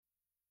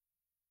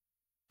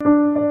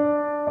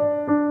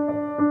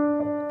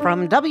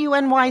From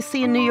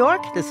WNYC in New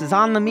York, this is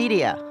On the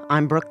Media.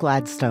 I'm Brooke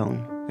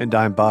Gladstone. And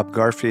I'm Bob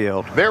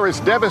Garfield. There is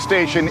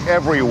devastation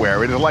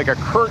everywhere. It is like a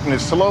curtain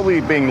is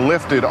slowly being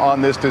lifted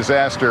on this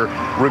disaster,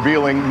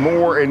 revealing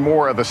more and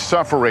more of the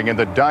suffering and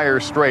the dire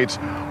straits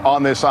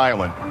on this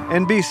island.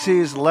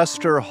 NBC's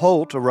Lester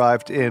Holt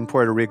arrived in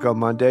Puerto Rico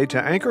Monday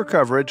to anchor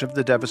coverage of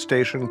the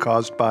devastation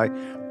caused by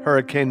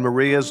Hurricane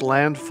Maria's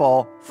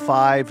landfall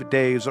 5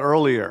 days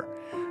earlier.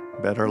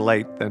 Better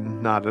late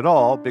than not at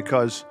all,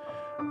 because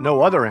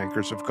no other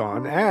anchors have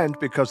gone, and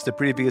because the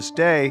previous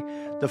day,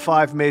 the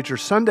 5 major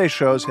Sunday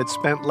shows had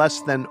spent less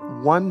than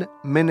 1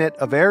 minute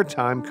of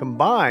airtime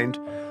combined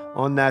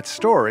on that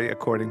story,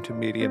 according to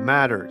Media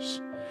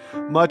Matters.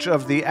 Much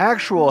of the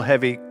actual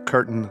heavy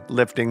curtain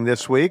lifting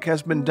this week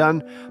has been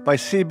done by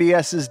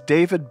CBS's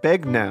David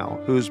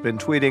Begnaud, who's been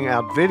tweeting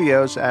out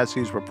videos as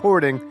he's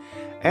reporting,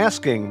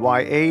 asking why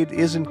aid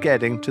isn't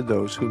getting to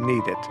those who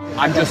need it.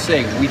 I'm just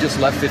saying, we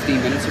just left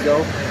 15 minutes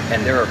ago,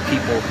 and there are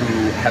people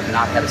who have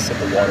not had a sip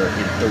of water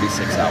in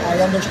 36 hours. I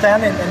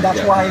understand, and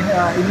that's why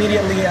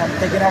immediately I'm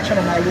taking action,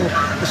 and I will,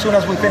 as soon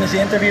as we finish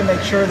the interview,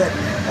 make sure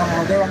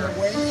that they're on their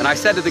way. And I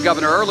said to the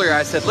governor earlier,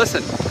 I said,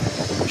 listen,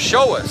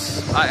 show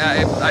us.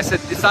 I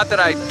said, it's not that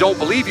I don't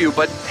believe you,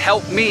 but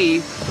help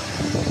me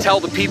tell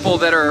the people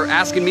that are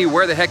asking me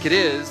where the heck it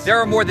is. There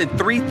are more than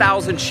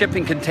 3,000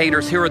 shipping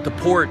containers here at the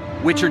port,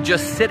 which are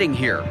just sitting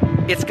here.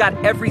 It's got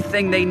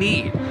everything they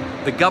need.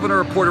 The governor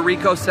of Puerto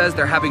Rico says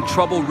they're having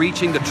trouble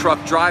reaching the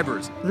truck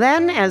drivers.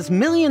 Then, as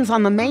millions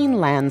on the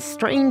mainland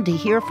strained to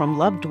hear from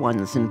loved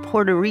ones and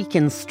Puerto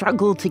Ricans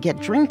struggled to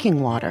get drinking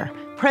water,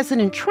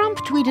 President Trump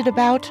tweeted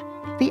about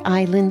the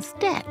island's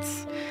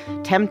debts.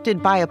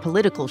 Tempted by a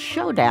political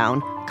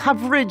showdown,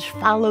 coverage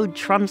followed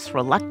Trump's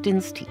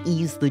reluctance to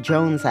ease the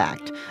Jones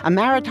Act, a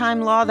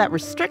maritime law that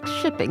restricts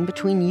shipping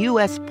between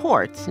U.S.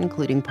 ports,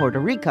 including Puerto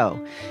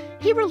Rico.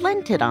 He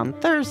relented on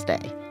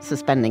Thursday,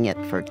 suspending it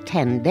for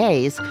 10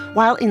 days,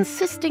 while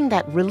insisting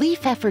that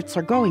relief efforts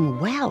are going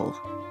well.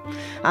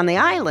 On the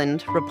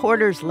island,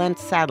 reporters lent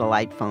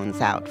satellite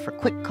phones out for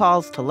quick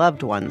calls to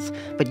loved ones,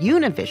 but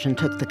Univision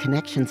took the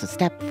connections a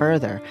step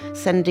further,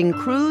 sending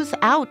crews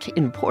out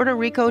in Puerto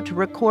Rico to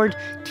record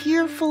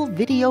tearful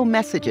video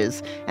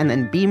messages and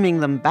then beaming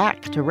them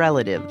back to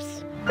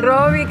relatives.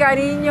 Robbie,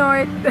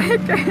 cariño,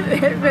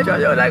 me echó a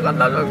llorar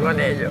cuando hablo con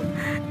ellos.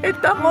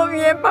 Estamos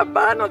bien,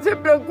 papá, no se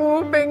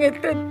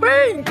preocupen,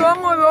 fue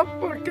incómodo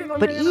porque no.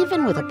 But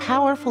even with a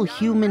powerful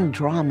human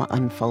drama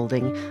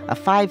unfolding, a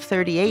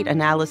 538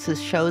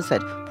 analysis shows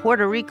that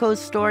Puerto Rico's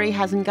story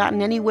hasn't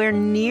gotten anywhere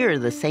near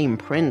the same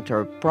print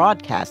or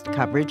broadcast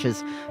coverage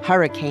as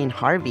Hurricane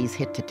Harvey's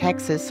hit to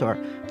Texas or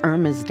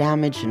Irma's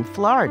damage in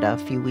Florida a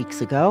few weeks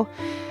ago.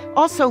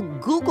 Also,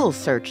 Google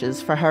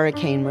searches for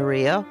Hurricane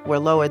Maria were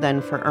lower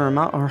than for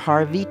Irma or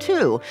Harvey,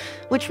 too,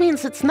 which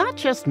means it's not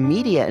just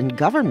media and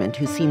government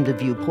who seem to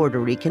view Puerto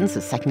Ricans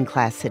as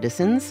second-class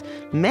citizens.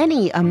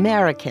 Many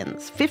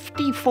Americans,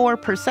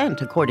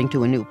 54% according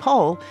to a new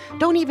poll,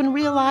 don't even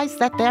realize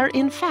that they're,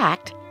 in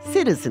fact,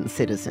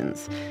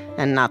 citizens.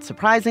 And not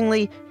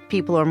surprisingly,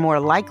 people are more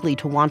likely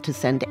to want to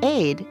send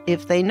aid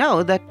if they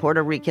know that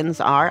Puerto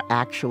Ricans are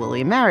actually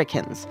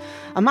Americans.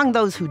 Among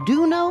those who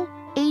do know,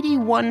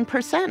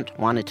 81%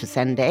 wanted to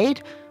send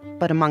aid,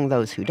 but among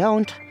those who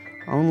don't,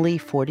 only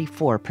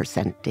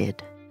 44%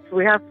 did.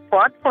 We have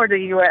fought for the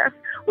U.S.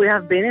 We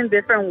have been in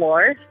different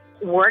wars,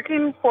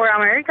 working for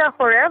America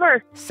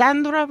forever.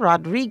 Sandra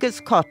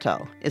Rodriguez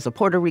Cotto is a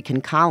Puerto Rican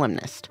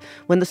columnist.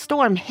 When the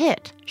storm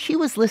hit, she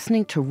was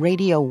listening to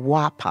Radio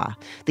WAPA,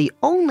 the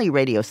only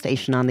radio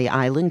station on the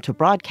island to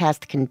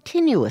broadcast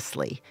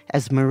continuously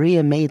as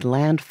Maria made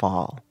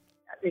landfall.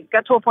 It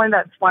got to a point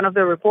that one of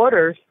the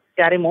reporters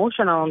got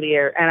emotional on the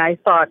air, and I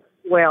thought,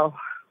 well,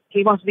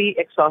 he must be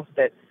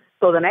exhausted.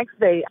 So the next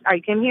day, I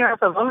came here as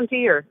a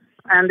volunteer,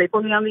 and they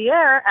put me on the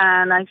air,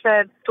 and I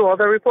said to all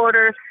the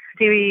reporters,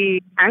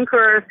 TV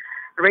anchors,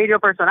 radio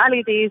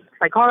personalities,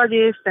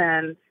 psychologists,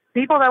 and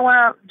people that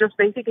want to just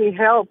basically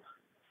help,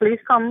 please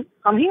come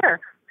here.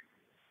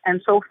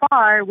 And so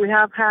far, we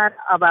have had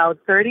about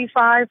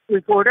 35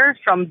 reporters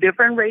from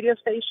different radio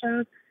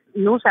stations.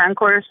 News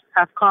anchors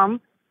have come,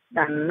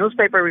 and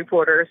newspaper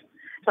reporters.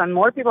 And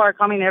more people are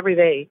coming every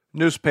day.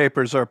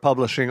 Newspapers are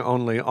publishing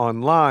only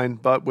online,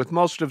 but with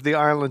most of the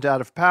island out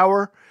of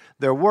power,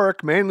 their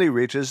work mainly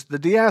reaches the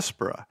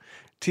diaspora.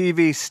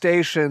 TV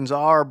stations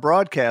are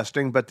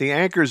broadcasting, but the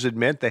anchors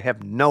admit they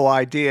have no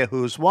idea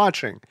who's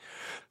watching.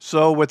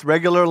 So with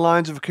regular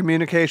lines of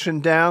communication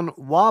down,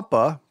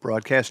 WAPA,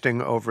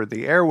 broadcasting over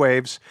the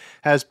airwaves,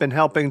 has been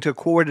helping to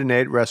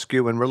coordinate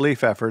rescue and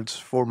relief efforts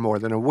for more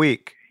than a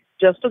week.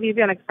 Just to give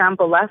you an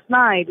example, last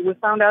night we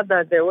found out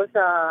that there was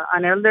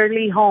an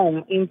elderly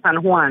home in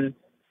San Juan,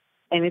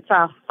 and it's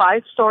a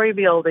 5-story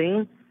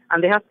building,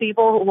 and they have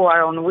people who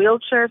are on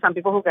wheelchairs and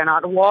people who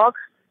cannot walk,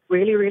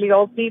 really, really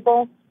old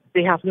people.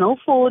 They have no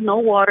food, no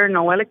water,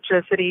 no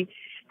electricity,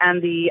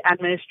 and the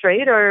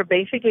administrator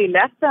basically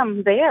left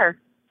them there.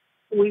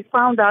 We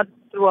found out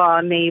through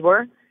a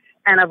neighbor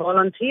and a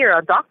volunteer,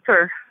 a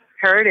doctor,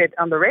 heard it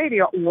on the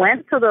radio,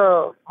 went to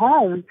the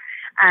home,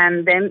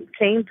 and then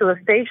came to the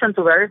station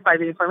to verify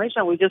the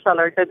information. We just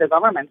alerted the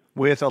government.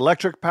 With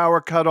electric power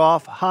cut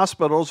off,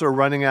 hospitals are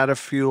running out of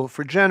fuel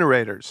for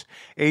generators.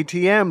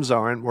 ATMs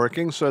aren't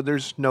working, so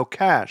there's no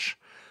cash,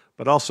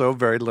 but also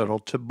very little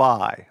to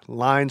buy.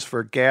 Lines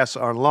for gas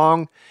are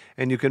long,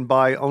 and you can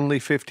buy only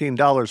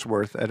 $15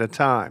 worth at a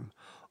time.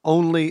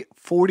 Only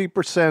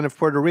 40% of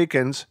Puerto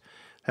Ricans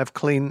have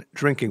clean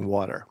drinking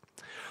water.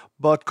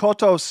 But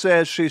Cotto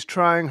says she's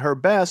trying her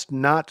best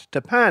not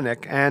to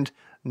panic and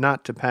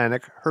not to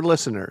panic her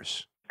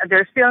listeners.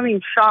 They're still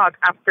in shock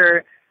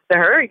after the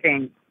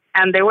hurricane,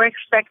 and they were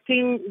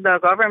expecting the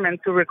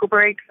government to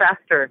recuperate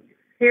faster.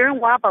 Here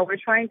in WAPA, we're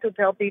trying to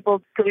tell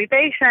people to be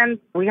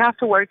patient. We have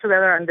to work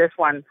together on this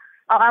one.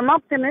 I'm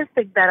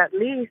optimistic that at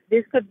least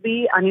this could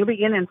be a new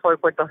beginning for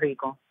Puerto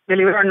Rico,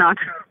 believe it or not.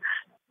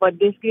 But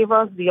this gives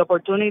us the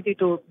opportunity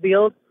to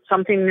build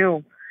something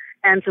new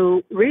and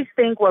to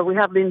rethink what we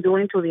have been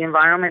doing to the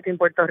environment in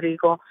Puerto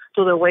Rico,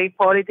 to the way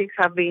politics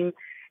have been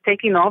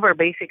taking over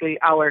basically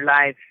our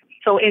lives.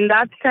 So in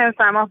that sense,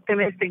 I'm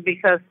optimistic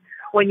because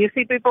when you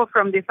see people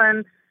from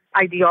different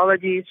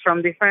ideologies,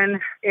 from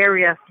different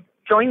areas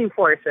joining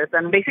forces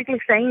and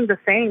basically saying the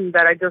same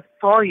that I just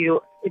told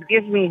you, it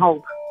gives me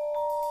hope.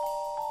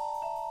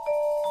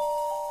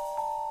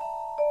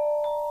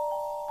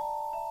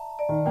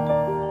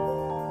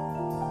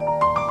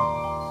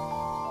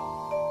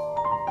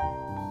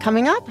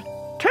 Coming up,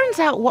 turns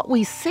out what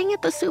we sing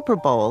at the Super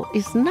Bowl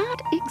is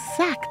not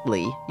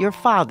exactly your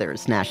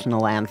father's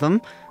national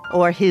anthem,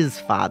 or his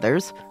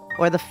father's,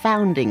 or the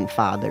founding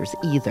fathers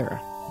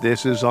either.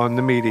 This is On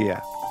the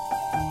Media.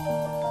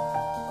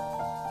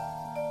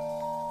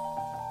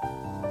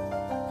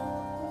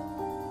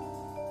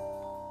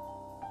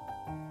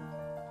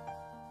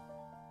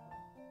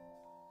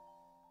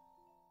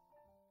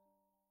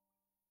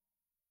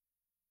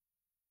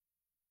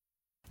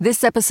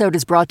 This episode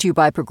is brought to you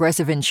by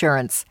Progressive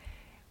Insurance.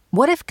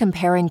 What if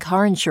comparing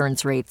car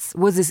insurance rates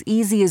was as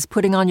easy as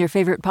putting on your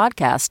favorite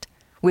podcast?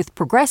 With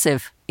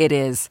Progressive, it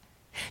is.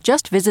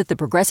 Just visit the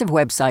Progressive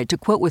website to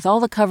quote with all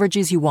the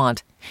coverages you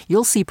want.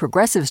 You'll see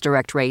Progressive's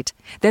direct rate.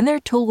 Then their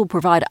tool will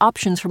provide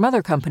options from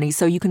other companies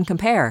so you can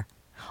compare.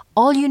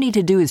 All you need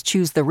to do is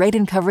choose the rate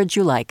and coverage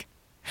you like.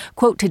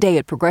 Quote today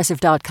at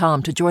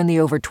Progressive.com to join the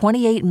over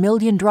 28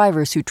 million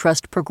drivers who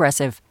trust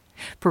Progressive.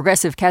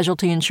 Progressive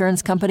Casualty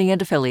Insurance Company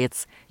and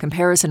Affiliates.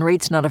 Comparison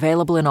rates not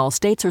available in all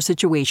states or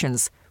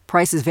situations.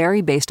 Prices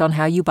vary based on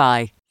how you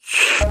buy.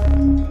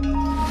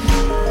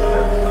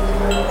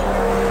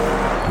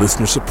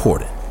 Listener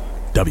supported.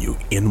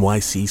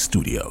 WNYC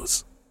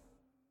Studios.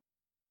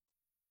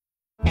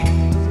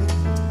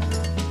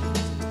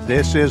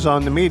 This is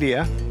On the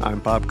Media. I'm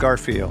Bob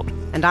Garfield.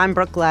 And I'm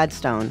Brooke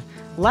Gladstone.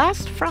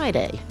 Last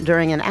Friday,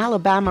 during an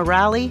Alabama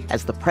rally,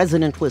 as the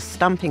president was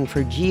stumping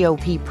for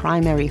GOP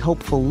primary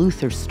hopeful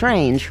Luther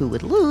Strange, who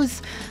would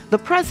lose, the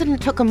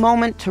president took a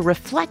moment to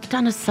reflect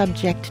on a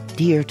subject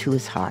dear to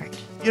his heart.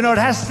 You know, it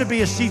has to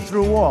be a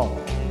see-through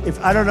wall.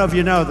 I don't know if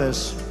you know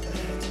this.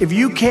 If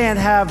you can't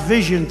have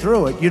vision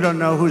through it, you don't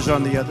know who's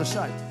on the other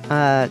side.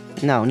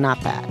 No,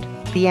 not that.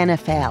 The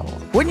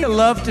NFL. Wouldn't you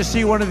love to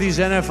see one of these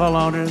NFL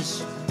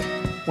owners,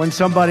 when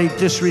somebody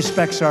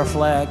disrespects our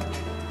flag,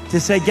 to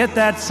say, get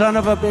that son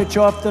of a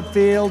bitch off the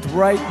field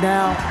right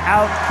now,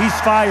 out, he's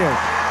fired.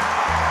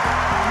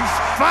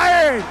 He's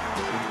fired!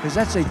 Because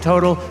that's a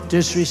total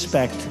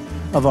disrespect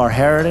of our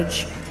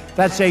heritage.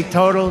 That's a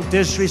total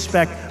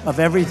disrespect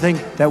of everything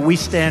that we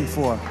stand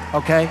for,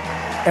 okay?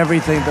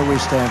 Everything that we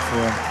stand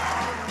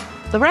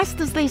for. The rest,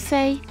 as they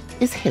say,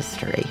 is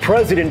history.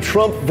 President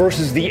Trump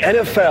versus the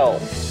NFL.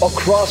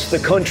 Across the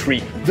country,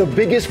 the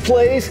biggest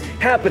plays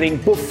happening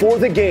before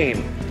the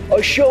game.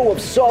 A show of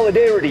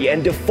solidarity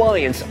and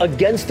defiance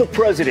against the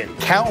president.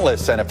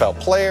 Countless NFL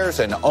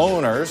players and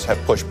owners have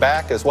pushed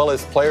back, as well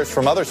as players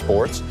from other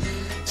sports.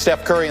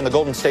 Steph Curry and the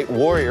Golden State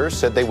Warriors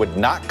said they would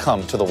not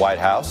come to the White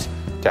House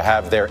to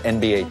have their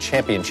NBA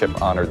championship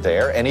honored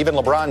there. And even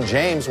LeBron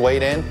James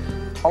weighed in,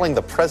 calling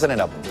the president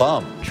a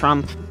bum.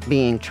 Trump,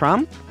 being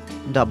Trump,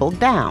 doubled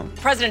down.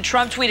 President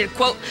Trump tweeted,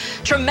 quote,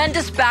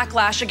 tremendous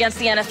backlash against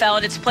the NFL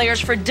and its players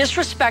for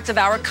disrespect of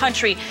our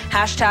country.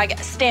 Hashtag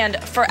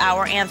stand for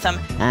our anthem.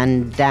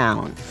 And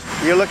down.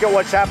 You look at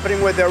what's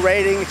happening with their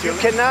ratings. You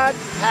cannot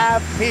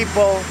have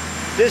people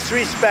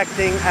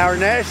disrespecting our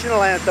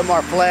national anthem,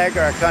 our flag,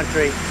 our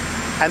country.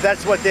 And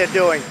that's what they're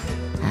doing.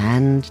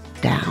 And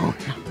down.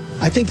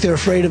 I think they're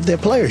afraid of their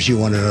players, you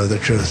want to know the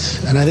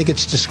truth. And I think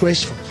it's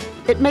disgraceful.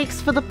 It makes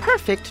for the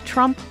perfect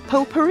Trump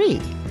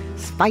potpourri.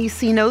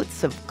 Spicy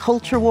notes of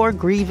culture war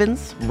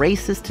grievance,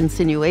 racist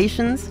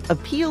insinuations,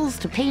 appeals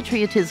to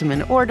patriotism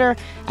and order,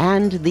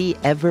 and the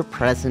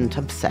ever-present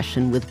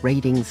obsession with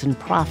ratings and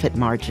profit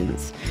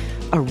margins.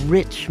 A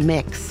rich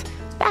mix,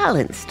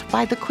 balanced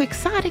by the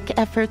quixotic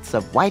efforts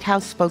of White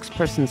House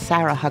spokesperson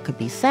Sarah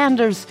Huckabee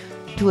Sanders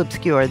to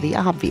obscure the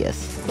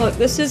obvious. Look,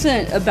 this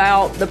isn't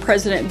about the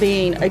president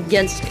being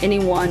against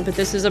anyone, but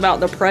this is about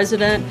the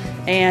president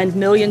and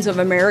millions of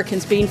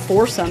Americans being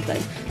for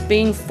something.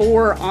 being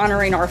for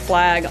honoring our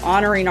flag,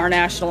 honoring our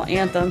national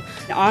anthem,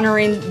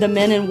 honoring the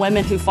men and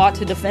women who fought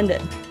to defend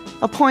it.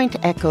 A point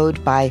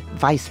echoed by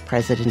Vice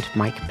President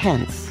Mike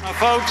Pence.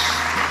 Folks,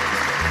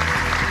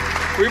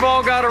 we've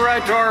all got a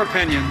right to our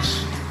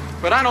opinions,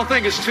 but I don't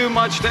think it's too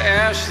much to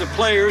ask the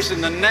players in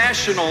the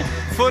National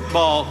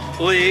Football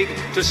League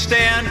to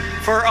stand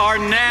for our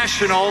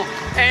national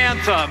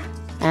anthem.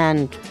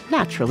 And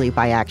naturally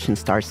by action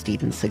star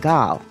Steven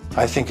Seagal.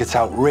 I think it's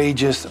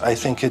outrageous. I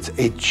think it's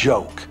a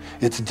joke.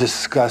 It's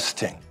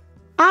disgusting.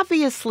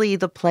 Obviously,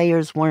 the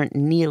players weren't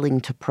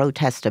kneeling to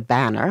protest a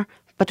banner,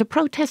 but to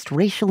protest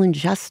racial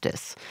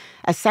injustice.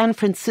 As San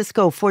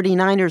Francisco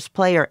 49ers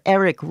player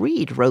Eric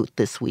Reed wrote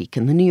this week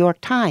in the New York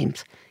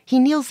Times, he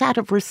kneels out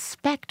of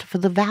respect for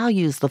the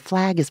values the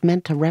flag is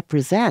meant to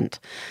represent.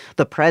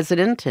 The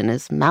president and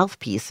his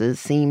mouthpieces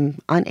seem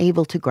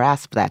unable to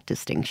grasp that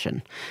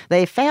distinction.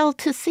 They fail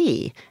to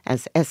see,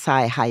 as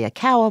S.I.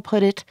 Hayakawa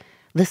put it,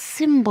 the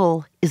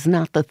symbol is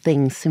not the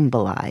thing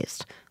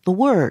symbolized. The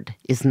word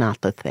is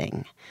not the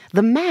thing.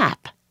 The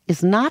map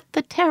is not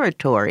the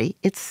territory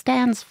it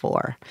stands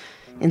for.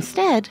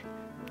 Instead,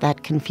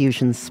 that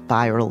confusion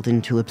spiraled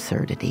into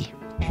absurdity.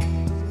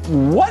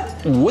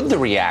 What would the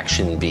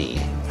reaction be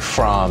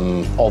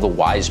from all the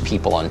wise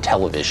people on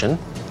television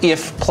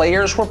if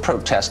players were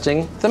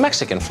protesting the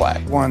Mexican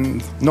flag?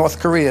 When North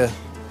Korea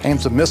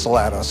aims a missile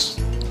at us,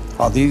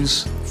 are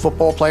these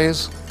football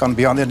players going to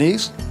be on their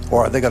knees?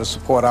 Or are they going to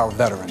support our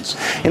veterans?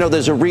 You know,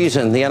 there's a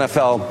reason the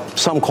NFL,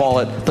 some call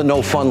it the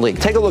No Fun League.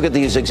 Take a look at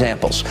these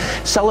examples.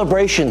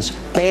 Celebrations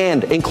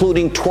banned,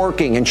 including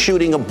twerking and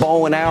shooting a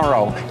bow and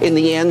arrow in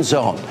the end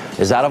zone.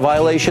 Is that a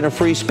violation of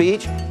free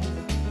speech?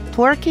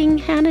 Twerking,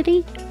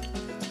 Hannity?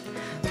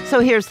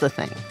 So here's the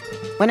thing.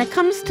 When it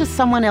comes to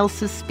someone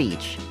else's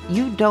speech,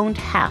 you don't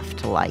have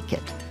to like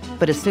it.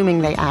 But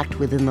assuming they act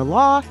within the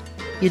law,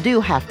 you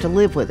do have to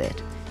live with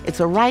it. It's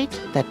a right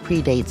that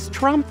predates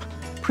Trump,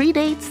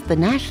 predates the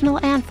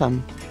national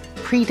anthem,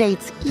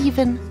 predates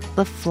even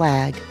the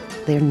flag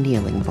they're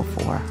kneeling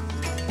before.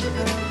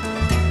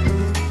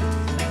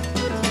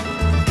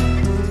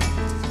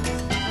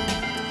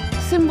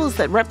 Symbols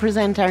that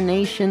represent our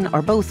nation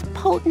are both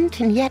potent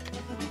and yet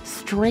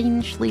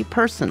strangely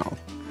personal.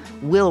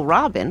 Will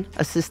Robin,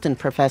 assistant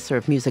professor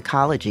of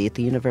musicology at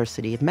the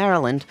University of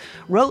Maryland,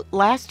 wrote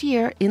last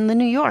year in The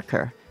New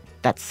Yorker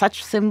that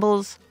such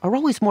symbols are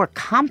always more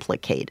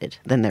complicated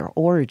than their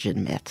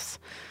origin myths.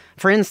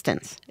 For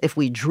instance, if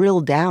we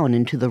drill down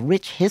into the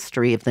rich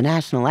history of the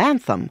national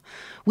anthem,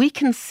 we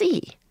can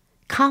see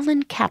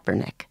Colin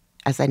Kaepernick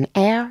as an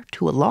heir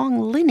to a long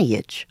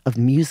lineage of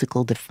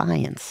musical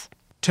defiance.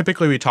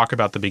 Typically, we talk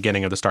about the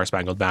beginning of the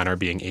Star-Spangled Banner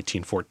being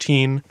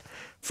 1814.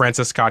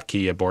 Francis Scott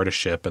Key aboard a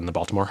ship in the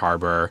Baltimore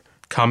harbor.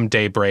 Come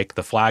daybreak,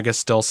 the flag is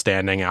still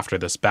standing after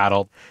this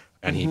battle,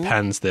 and he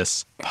pens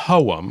this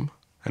poem.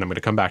 And I'm going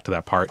to come back to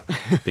that part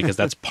because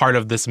that's part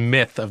of this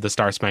myth of the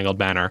Star-Spangled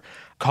Banner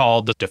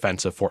called the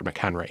Defense of Fort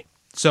McHenry.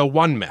 So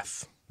one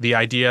myth, the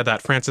idea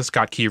that Francis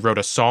Scott Key wrote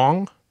a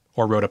song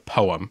or wrote a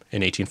poem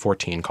in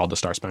 1814 called the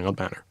Star-Spangled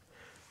Banner.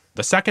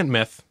 The second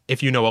myth,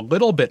 if you know a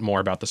little bit more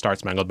about the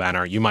Star-Spangled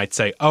Banner, you might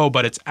say, oh,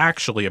 but it's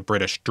actually a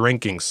British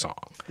drinking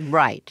song.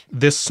 Right.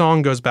 This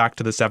song goes back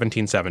to the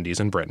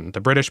 1770s in Britain.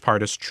 The British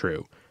part is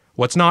true.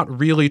 What's not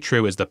really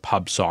true is the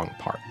pub song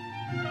part.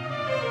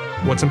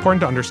 What's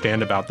important to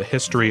understand about the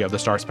history of the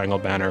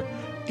Star-Spangled Banner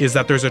is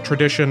that there's a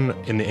tradition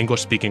in the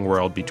English-speaking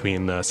world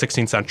between the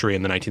 16th century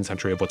and the 19th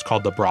century of what's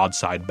called the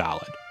broadside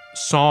ballad.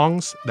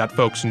 Songs that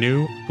folks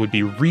knew would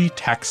be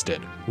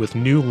retexted with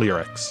new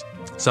lyrics.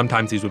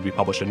 Sometimes these would be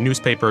published in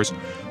newspapers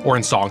or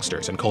in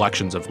songsters and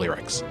collections of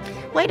lyrics.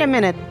 Wait a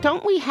minute,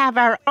 don't we have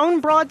our own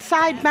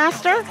broadside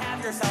master?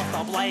 Have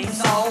yourself the blame,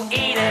 so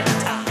eat it.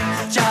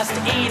 Just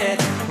eat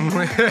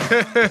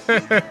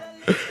it.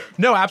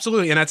 No,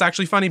 absolutely. And it's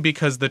actually funny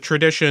because the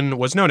tradition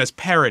was known as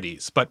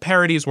parodies, but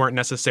parodies weren't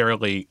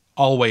necessarily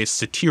always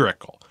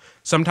satirical.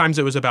 Sometimes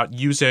it was about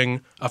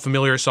using a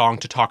familiar song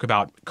to talk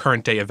about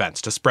current day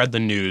events, to spread the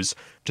news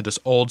to this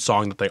old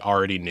song that they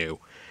already knew.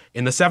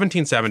 In the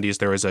 1770s,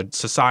 there was a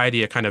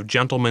society, a kind of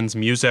gentleman's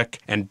music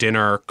and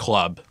dinner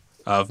club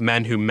of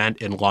men who met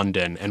in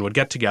London and would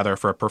get together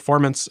for a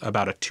performance,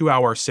 about a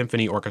 2-hour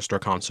symphony orchestra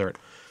concert,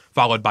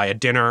 followed by a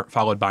dinner,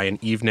 followed by an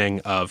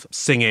evening of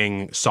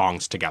singing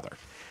songs together.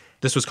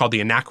 This was called the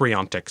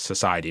Anacreontic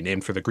Society,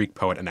 named for the Greek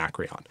poet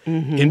Anacreon.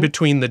 In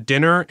between the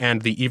dinner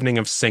and the evening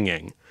of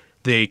singing,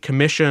 they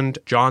commissioned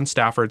John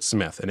Stafford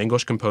Smith, an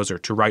English composer,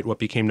 to write what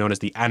became known as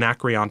the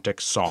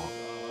Anacreontic Song.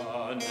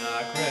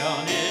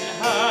 Anacreon in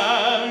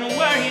hand,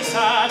 where he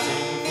sat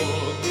in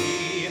full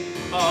glee,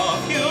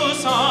 a few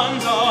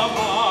sons of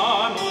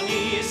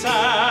harmony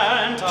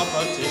sent a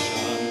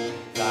petition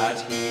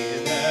that he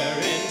their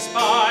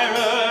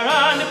inspirer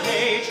and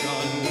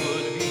patron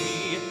would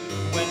be.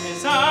 When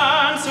his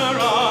answer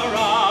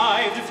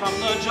arrived from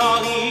the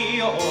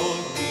jolly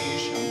old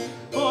Grecian,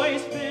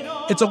 voice bid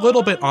on... It's a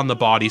little bit on the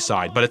bawdy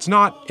side, but it's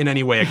not in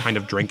any way a kind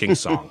of drinking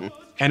song.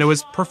 And it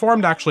was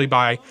performed actually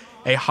by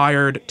a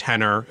hired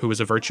tenor who was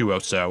a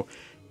virtuoso,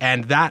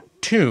 and that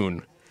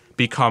tune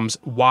becomes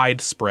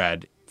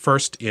widespread,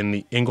 first in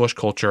the English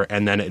culture,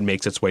 and then it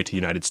makes its way to the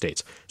United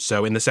States.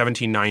 So in the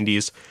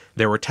 1790s,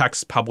 there were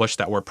texts published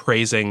that were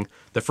praising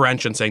the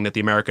French and saying that the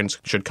Americans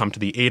should come to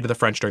the aid of the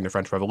French during the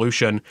French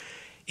Revolution.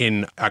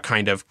 In a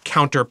kind of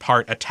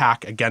counterpart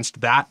attack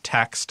against that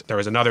text, there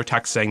was another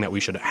text saying that we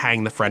should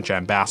hang the French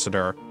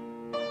ambassador.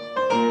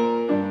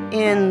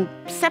 In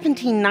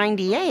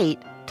 1798,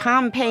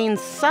 Tom Paine's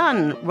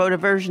son wrote a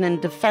version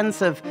in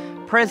defense of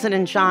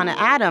President John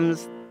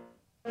Adams.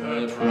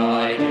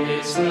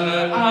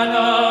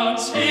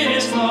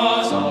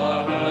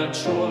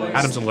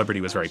 Adams' and Liberty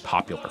was very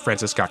popular.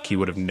 Francis Scott Key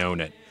would have known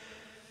it.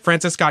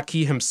 Francis Scott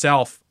Key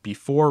himself,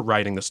 before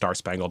writing the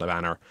Star-Spangled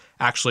Banner,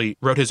 actually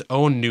wrote his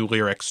own new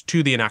lyrics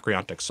to the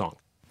Anacreontic song.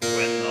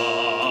 When the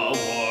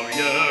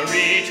warrior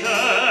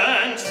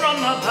returns from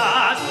the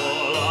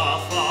battle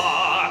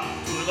afar,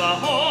 to the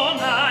home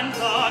and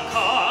the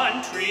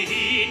country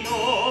he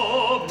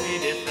nobly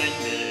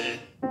defended.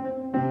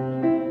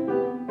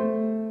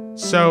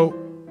 So,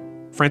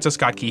 Francis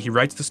Scott Key, he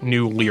writes this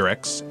new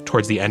lyrics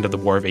towards the end of the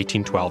War of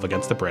 1812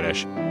 against the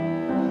British.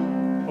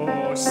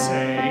 Oh,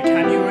 say,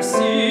 can you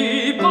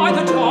see by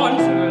the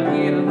dawn's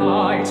early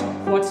light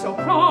what so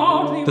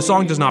proudly... The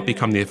song does not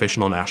become the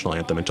official national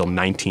anthem until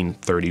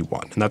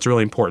 1931. And that's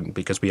really important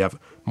because we have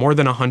more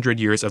than 100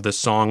 years of this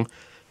song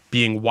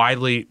being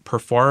widely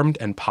performed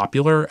and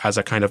popular as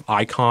a kind of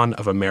icon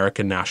of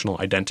American national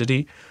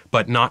identity,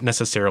 but not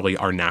necessarily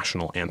our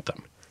national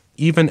anthem.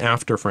 Even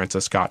after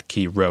Francis Scott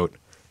Key wrote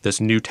this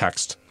new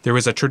text, there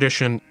was a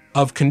tradition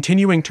of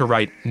continuing to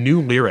write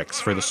new lyrics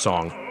for the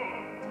song.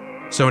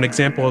 So an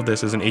example of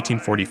this is in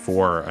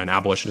 1844, an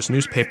abolitionist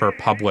newspaper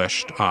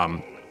published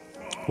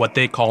what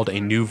they called a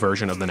new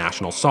version of the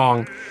national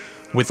song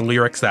with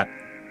lyrics that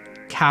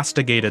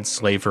castigated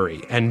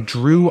slavery and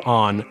drew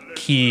on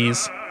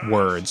Key's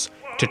words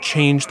to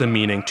change the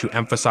meaning to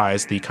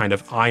emphasize the kind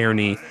of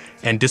irony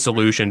and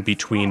disillusion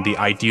between the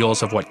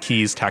ideals of what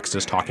Key's text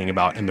is talking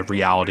about and the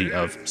reality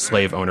of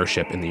slave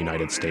ownership in the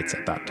United States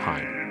at that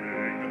time.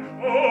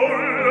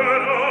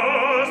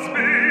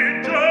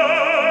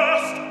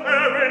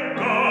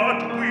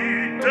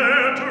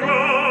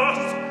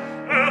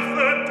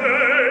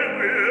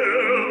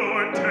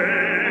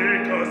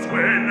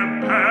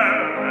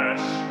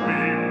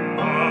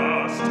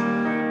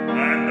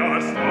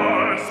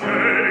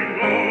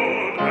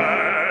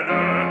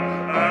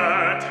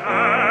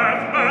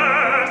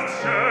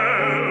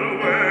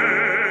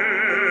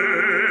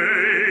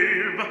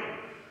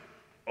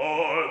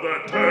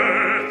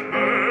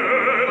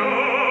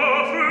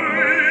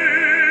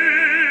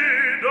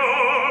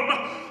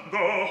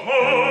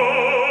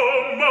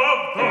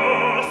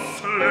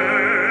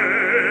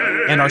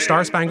 And our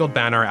Star-Spangled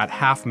Banner at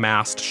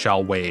half-mast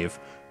shall wave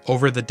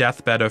over the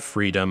deathbed of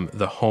freedom,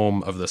 the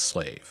home of the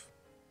slave.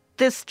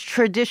 This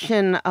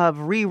tradition of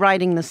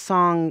rewriting the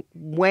song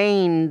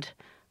waned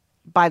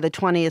by the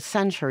 20th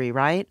century,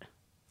 right?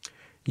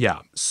 Yeah.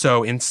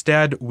 So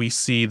instead, we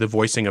see the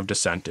voicing of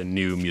dissent in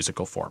new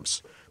musical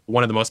forms.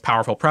 One of the most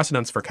powerful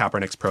precedents for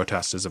Kaepernick's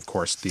protest is, of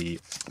course,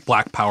 the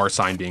Black Power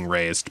sign being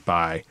raised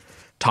by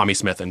Tommy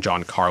Smith and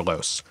John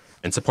Carlos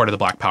in support of the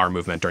Black Power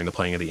movement during the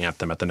playing of the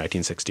anthem at the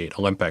 1968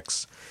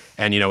 Olympics.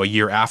 And, a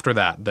year after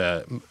that,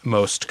 the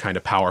most kind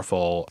of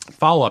powerful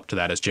follow-up to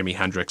that is Jimi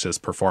Hendrix's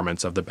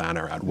performance of the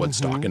banner at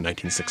Woodstock in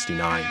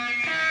 1969.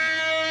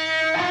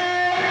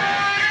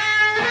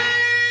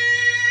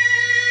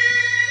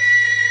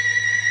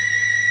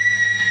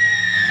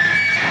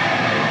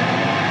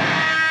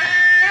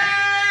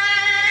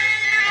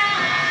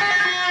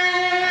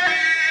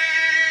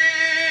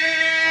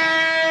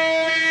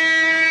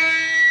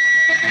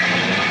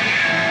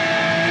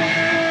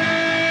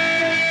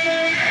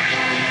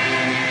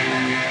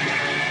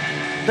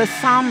 The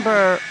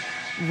somber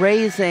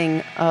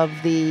raising of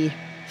the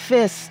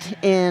fist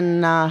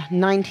in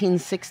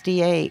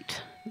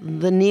 1968,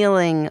 the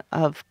kneeling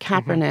of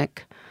Kaepernick,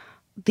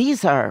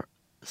 these are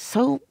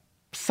so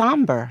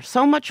somber,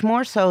 so much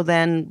more so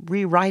than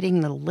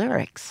rewriting the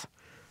lyrics.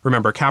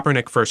 Remember,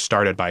 Kaepernick first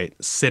started by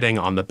sitting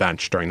on the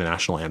bench during the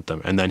national anthem,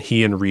 and then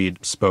he and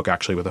Reed spoke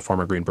actually with a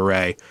former Green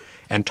Beret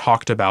and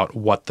talked about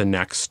what the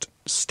next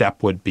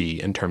step would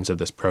be in terms of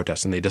this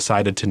protest, and they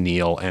decided to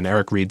kneel. And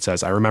Eric Reed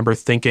says, I remember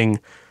thinking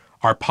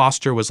our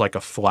posture was like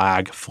a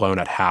flag flown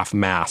at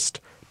half-mast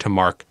to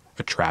mark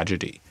a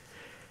tragedy.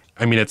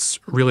 I mean, it's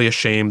really a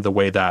shame the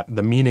way that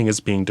the meaning is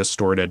being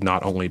distorted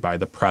not only by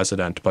the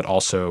president, but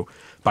also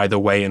by the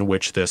way in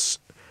which this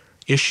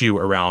issue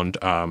around,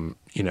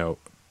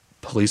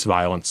 police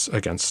violence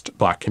against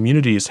Black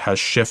communities has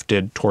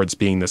shifted towards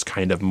being this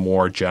kind of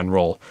more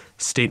general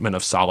statement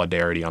of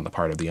solidarity on the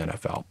part of the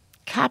NFL.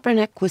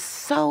 Kaepernick was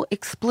so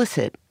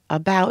explicit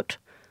about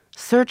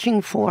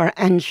searching for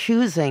and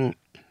choosing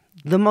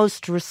the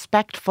most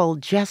respectful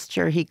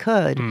gesture he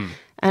could.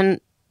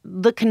 And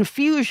the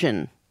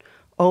confusion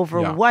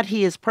over what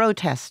he is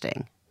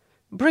protesting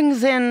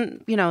brings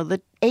in,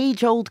 the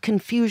age-old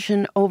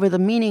confusion over the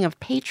meaning of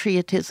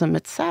patriotism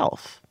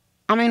itself.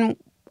 I mean,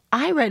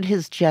 I read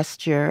his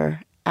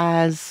gesture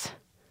as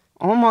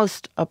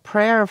almost a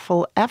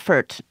prayerful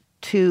effort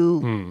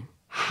to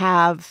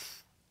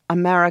have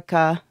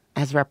America,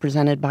 as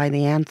represented by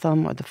the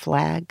anthem or the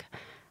flag,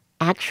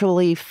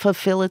 actually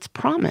fulfill its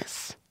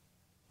promise.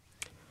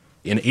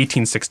 In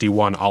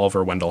 1861,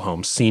 Oliver Wendell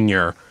Holmes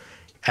Sr.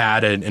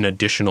 added an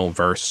additional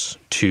verse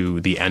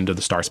to the end of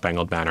the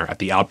Star-Spangled Banner at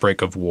the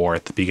outbreak of war,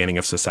 at the beginning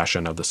of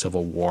secession of the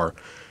Civil War.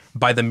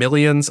 By the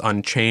millions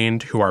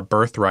unchained who our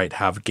birthright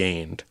have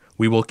gained,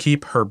 we will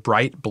keep her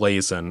bright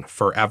blazon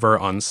forever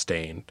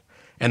unstained.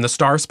 And the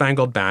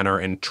Star-Spangled Banner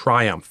in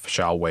triumph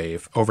shall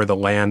wave over the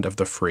land of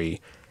the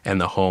free and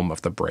the home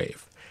of the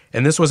brave.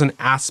 And this was an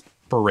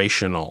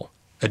aspirational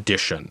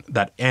edition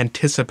that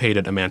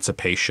anticipated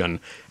emancipation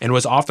and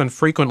was often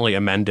frequently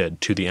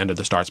amended to the end of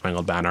the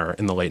Star-Spangled Banner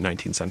in the late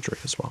 19th century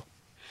as well.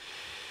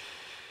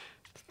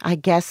 I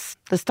guess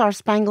the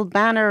Star-Spangled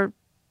Banner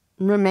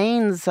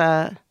remains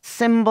a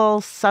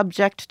symbol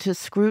subject to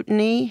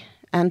scrutiny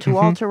and to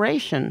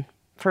alteration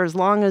for as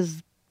long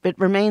as it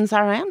remains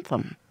our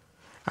anthem.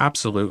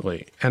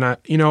 Absolutely. And,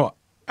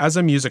 as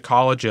a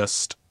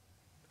musicologist,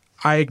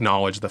 I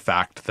acknowledge the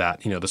fact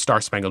that, the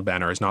Star-Spangled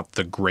Banner is not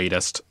the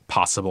greatest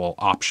possible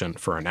option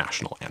for a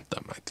national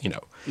anthem.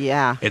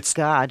 Yeah, it's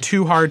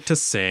too hard to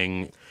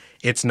sing.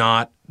 It's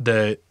not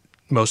the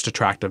most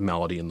attractive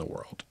melody in the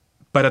world.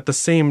 But at the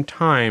same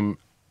time,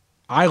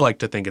 I like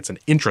to think it's an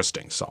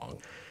interesting song.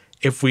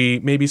 If we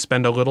maybe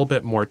spend a little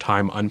bit more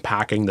time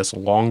unpacking this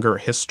longer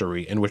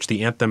history in which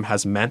the anthem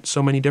has meant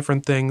so many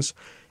different things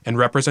and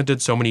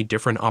represented so many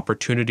different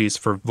opportunities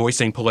for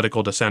voicing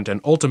political dissent and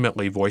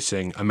ultimately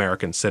voicing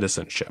American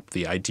citizenship,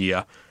 the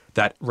idea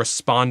that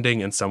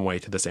responding in some way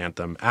to this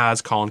anthem,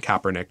 as Colin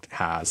Kaepernick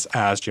has,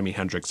 as Jimi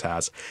Hendrix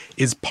has,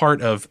 is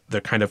part of the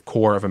kind of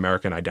core of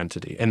American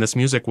identity. And this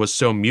music was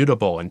so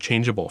mutable and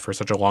changeable for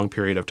such a long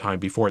period of time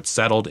before it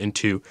settled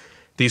into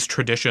these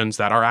traditions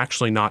that are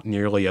actually not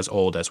nearly as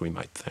old as we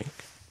might think.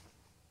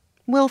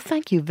 Will,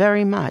 thank you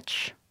very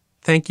much.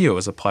 Thank you. It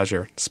was a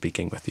pleasure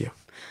speaking with you.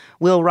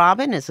 Will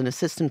Robin is an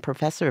assistant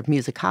professor of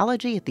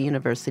musicology at the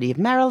University of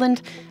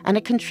Maryland and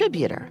a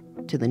contributor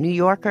to The New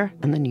Yorker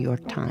and The New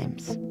York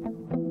Times.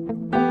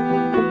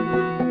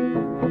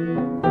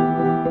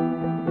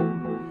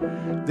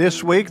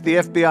 This week, the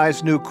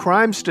FBI's new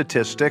crime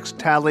statistics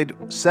tallied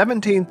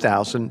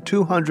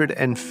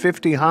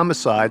 17,250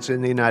 homicides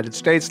in the United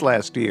States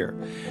last year,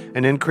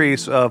 an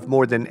increase of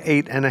more than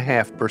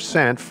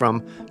 8.5% from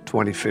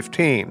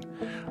 2015.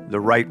 The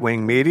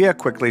right-wing media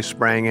quickly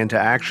sprang into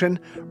action.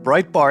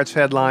 Breitbart's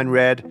headline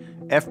read,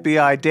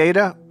 FBI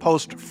data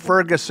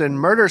post-Ferguson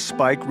murder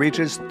spike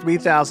reaches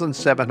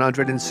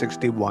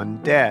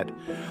 3,761 dead,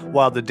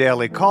 while the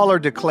Daily Caller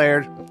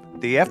declared,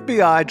 the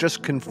FBI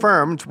just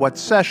confirmed what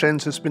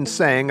Sessions has been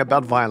saying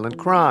about violent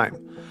crime.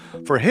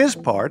 For his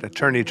part,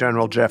 Attorney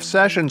General Jeff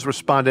Sessions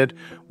responded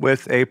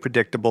with a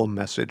predictable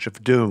message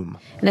of doom.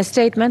 In a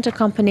statement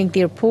accompanying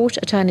the report,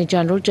 Attorney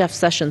General Jeff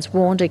Sessions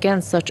warned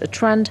against such a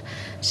trend,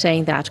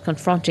 saying that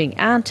confronting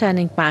and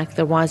turning back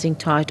the rising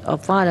tide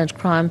of violent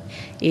crime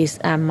is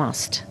a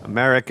must.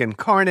 American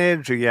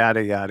carnage,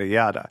 yada, yada,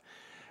 yada.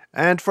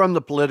 And from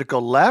the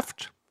political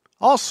left,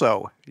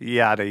 also,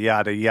 yada,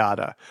 yada,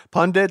 yada.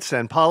 Pundits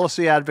and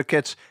policy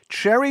advocates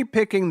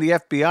cherry-picking the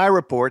FBI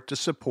report to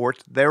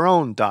support their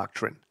own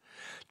doctrine.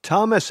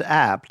 Thomas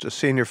Abt, a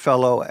senior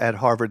fellow at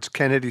Harvard's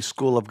Kennedy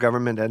School of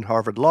Government and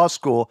Harvard Law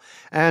School,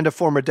 and a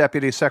former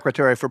deputy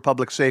secretary for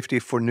public safety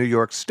for New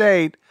York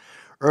State,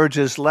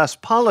 urges less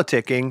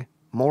politicking,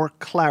 more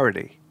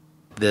clarity.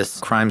 This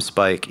crime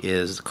spike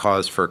is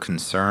cause for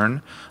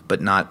concern, but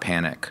not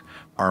panic.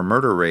 Our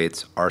murder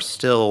rates are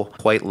still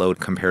quite low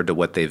compared to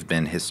what they've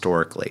been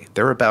historically.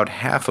 They're about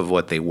half of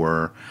what they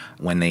were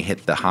when they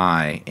hit the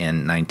high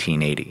in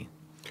 1980.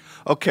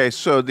 Okay,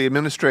 so the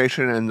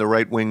administration and the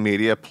right-wing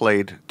media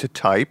played to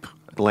type,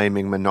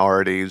 blaming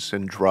minorities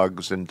and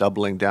drugs and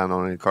doubling down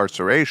on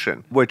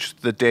incarceration, which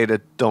the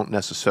data don't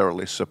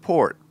necessarily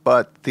support.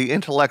 But the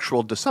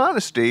intellectual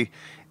dishonesty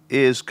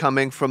is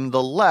coming from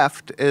the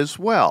left as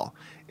well.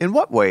 In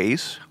what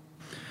ways?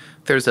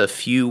 There's a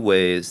few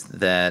ways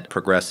that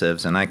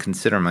progressives, and I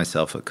consider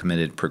myself a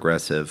committed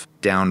progressive,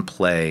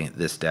 downplay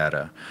this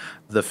data.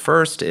 The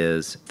first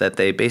is that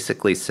they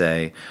basically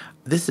say,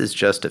 this is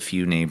just a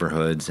few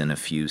neighborhoods in a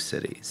few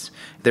cities.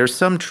 There's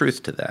some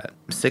truth to that.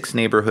 6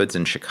 neighborhoods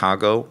in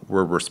Chicago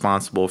were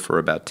responsible for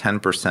about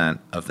 10%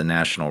 of the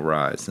national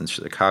rise, and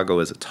Chicago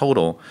as a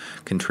total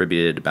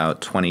contributed about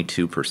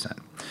 22%.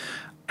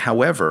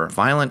 However,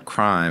 violent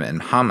crime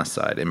and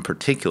homicide in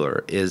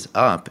particular is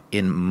up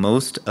in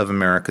most of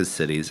America's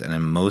cities and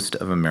in most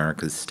of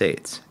America's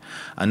states.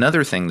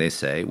 Another thing they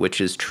say, which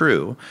is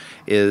true,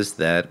 is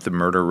that the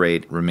murder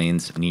rate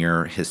remains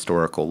near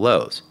historical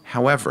lows.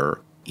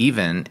 However,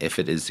 even if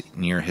it is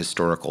near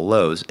historical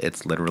lows,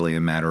 it's literally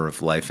a matter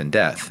of life and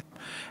death.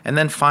 And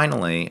then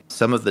finally,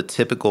 some of the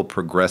typical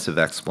progressive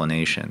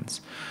explanations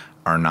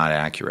are not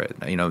accurate.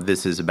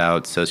 This is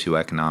about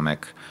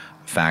socioeconomic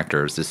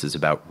factors. This is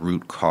about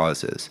root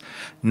causes.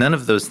 None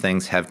of those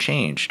things have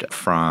changed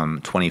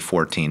from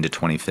 2014 to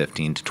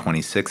 2015 to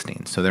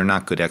 2016. So they're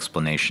not good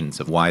explanations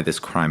of why this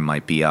crime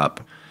might be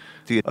up.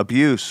 The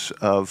abuse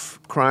of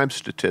crime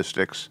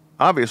statistics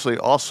obviously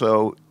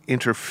also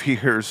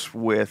interferes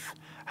with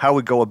how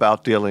we go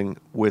about dealing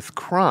with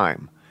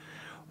crime.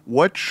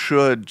 What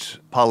should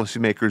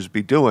policymakers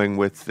be doing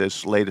with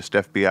this latest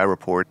FBI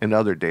report and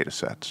other data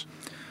sets?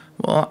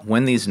 Well,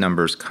 when these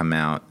numbers come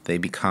out, they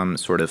become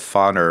sort of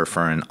fodder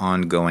for an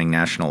ongoing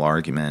national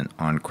argument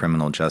on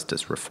criminal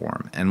justice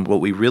reform. And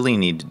what we really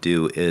need to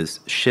do is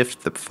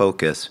shift the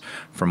focus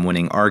from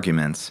winning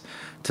arguments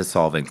to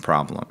solving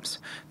problems.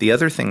 The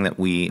other thing that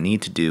we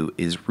need to do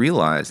is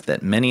realize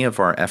that many of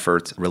our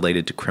efforts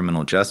related to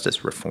criminal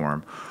justice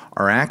reform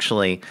are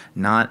actually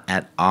not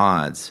at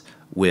odds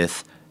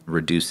with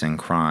reducing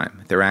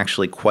crime. They're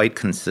actually quite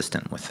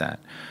consistent with that.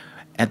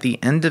 At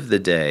the end of the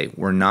day,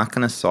 we're not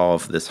going to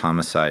solve this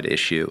homicide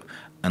issue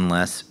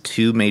unless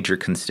two major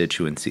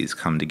constituencies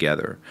come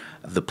together: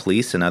 the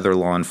police and other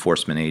law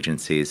enforcement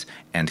agencies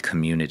and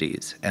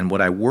communities. And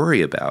what I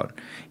worry about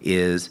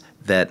is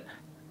that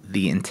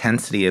the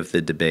intensity of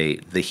the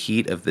debate, the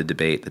heat of the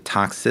debate, the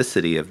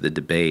toxicity of the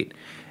debate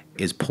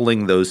is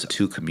pulling those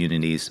two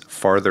communities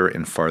farther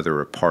and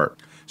farther apart.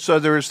 So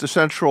there is the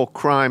central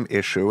crime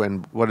issue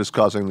and what is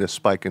causing this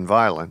spike in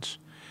violence.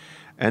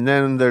 And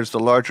then there's the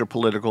larger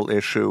political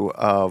issue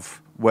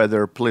of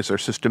whether police are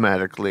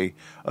systematically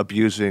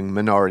abusing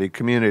minority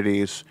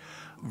communities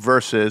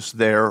versus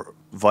their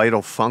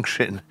vital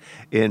function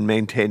in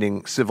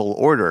maintaining civil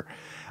order.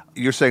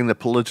 You're saying the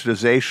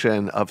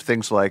politicization of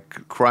things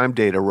like crime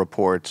data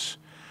reports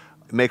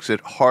makes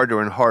it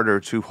harder and harder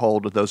to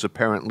hold those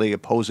apparently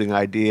opposing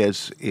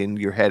ideas in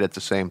your head at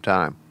the same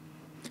time.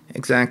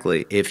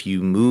 Exactly. If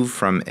you move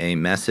from a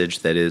message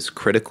that is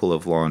critical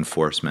of law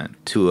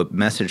enforcement to a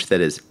message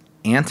that is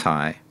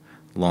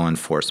anti-law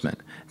enforcement,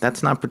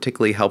 that's not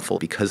particularly helpful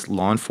because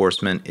law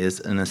enforcement is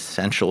an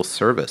essential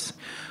service.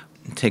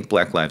 Take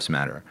Black Lives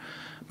Matter.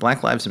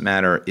 Black Lives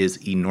Matter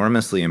is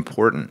enormously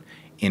important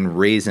in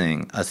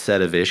raising a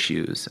set of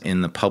issues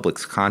in the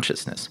public's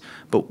consciousness.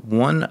 But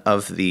one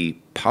of the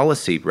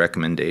policy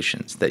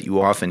recommendations that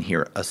you often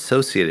hear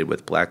associated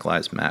with Black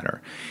Lives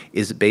Matter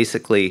is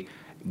basically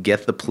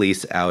get the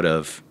police out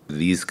of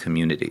these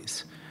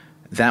communities.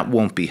 That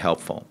won't be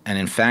helpful. And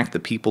in fact, the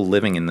people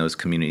living in those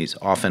communities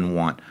often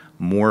want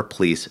more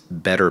police,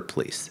 better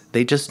police.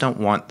 They just don't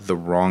want the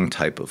wrong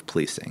type of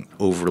policing,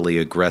 overly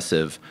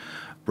aggressive,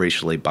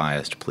 racially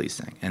biased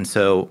policing. And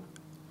so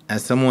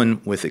as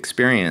someone with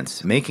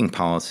experience making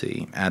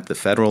policy at the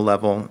federal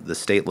level, the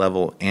state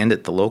level, and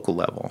at the local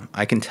level,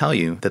 I can tell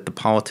you that the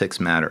politics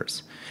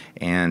matters.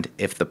 And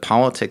if the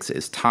politics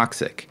is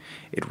toxic,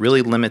 it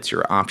really limits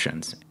your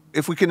options.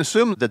 If we can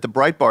assume that the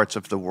Breitbarts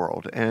of the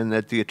world and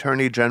that the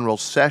Attorney General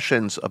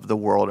Sessions of the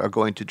world are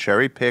going to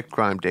cherry-pick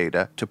crime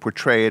data to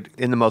portray it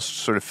in the most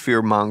sort of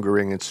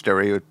fear-mongering and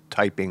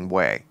stereotyping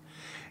way,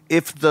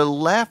 if the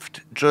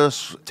left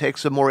just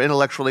takes a more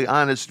intellectually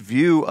honest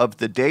view of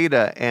the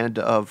data and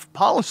of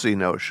policy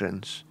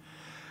notions,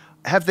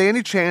 have they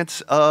any chance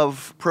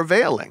of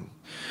prevailing?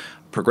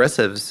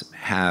 Progressives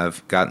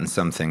have gotten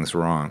some things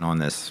wrong on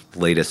this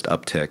latest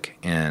uptick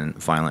in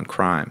violent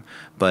crime,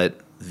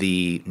 but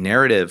the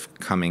narrative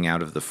coming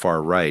out of the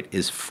far right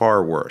is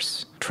far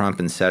worse.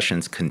 Trump and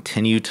Sessions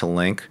continue to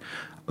link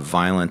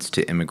violence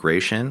to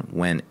immigration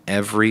when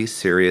every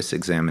serious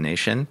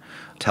examination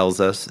tells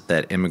us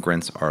that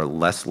immigrants are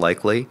less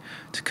likely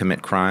to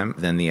commit crime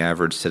than the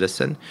average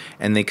citizen.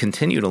 And they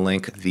continue to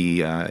link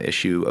the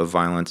issue of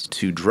violence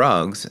to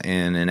drugs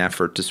in an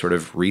effort to sort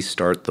of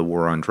restart the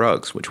war on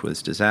drugs, which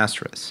was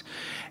disastrous.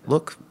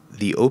 Look,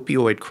 the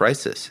opioid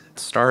crisis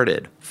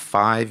started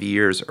 5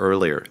 years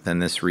earlier than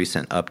this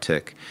recent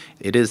uptick.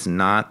 It is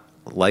not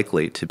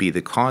likely to be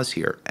the cause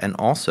here. And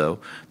also,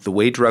 the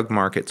way drug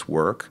markets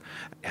work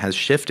has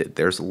shifted.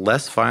 There's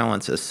less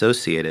violence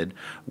associated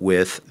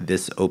with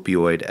this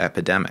opioid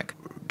epidemic.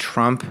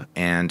 Trump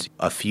and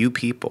a few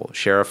people,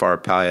 Sheriff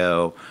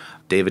Arpaio,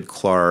 David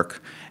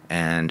Clark,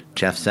 and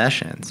Jeff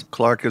Sessions.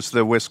 Clark is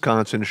the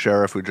Wisconsin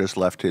sheriff who just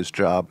left his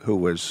job, who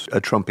was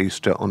a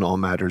Trumpista on all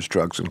matters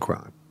drugs and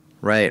crime.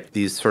 Right.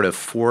 These sort of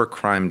four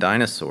crime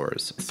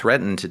dinosaurs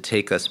threaten to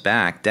take us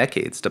back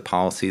decades to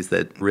policies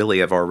that really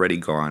have already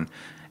gone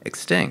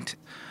extinct.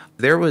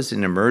 There was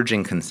an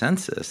emerging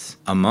consensus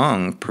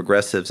among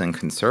progressives and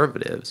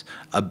conservatives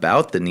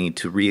about the need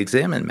to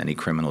re-examine many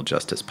criminal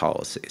justice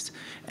policies.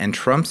 And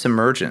Trump's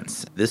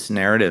emergence, this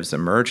narrative's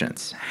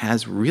emergence,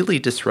 has really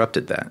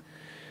disrupted that.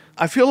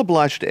 I feel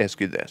obliged to ask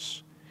you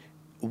this.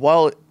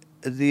 While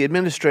the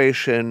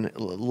administration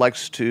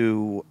likes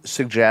to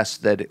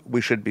suggest that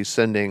we should be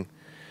sending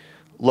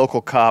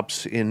local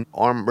cops in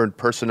armored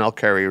personnel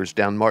carriers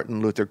down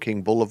Martin Luther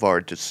King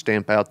Boulevard to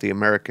stamp out the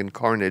American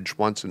carnage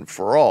once and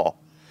for all,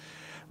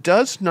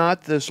 does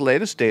not this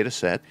latest data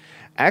set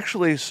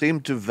actually seem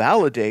to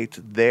validate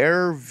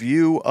their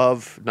view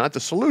of not the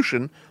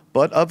solution,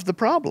 but of the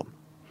problem?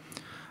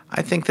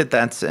 I think that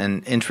that's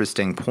an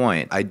interesting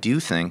point. I do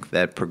think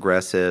that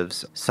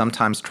progressives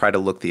sometimes try to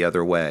look the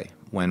other way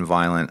when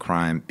violent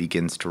crime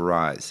begins to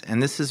rise.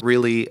 And this is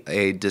really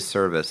a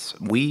disservice.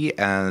 We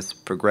as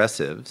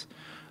progressives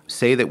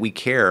say that we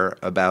care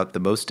about the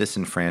most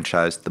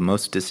disenfranchised, the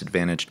most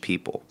disadvantaged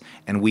people.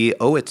 And we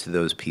owe it to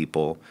those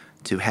people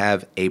to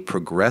have a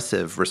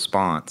progressive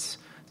response.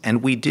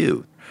 And we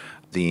do.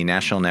 The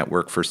National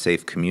Network for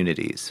Safe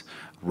Communities,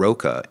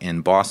 ROCA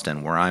in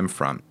Boston, where I'm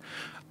from,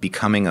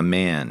 Becoming a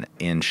Man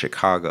in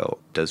Chicago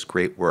does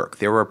great work.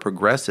 There are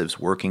progressives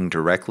working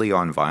directly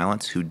on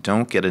violence who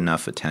don't get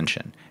enough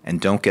attention and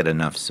don't get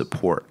enough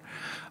support.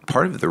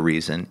 Part of the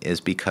reason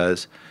is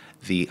because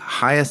the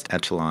highest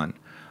echelon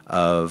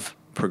of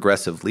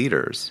progressive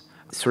leaders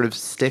sort of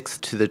sticks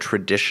to the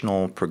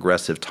traditional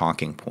progressive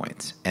talking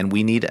points, and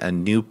we need a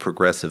new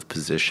progressive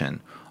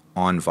position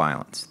on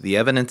violence. The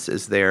evidence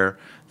is there.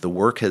 The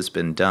work has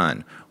been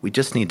done. We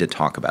just need to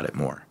talk about it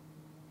more.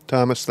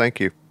 Thomas,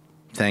 thank you.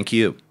 Thank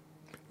you.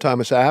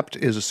 Thomas Abt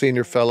is a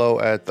senior fellow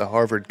at the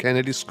Harvard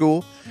Kennedy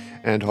School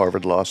and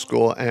Harvard Law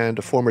School and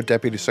a former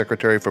Deputy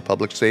Secretary for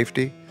Public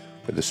Safety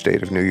for the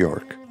state of New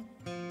York.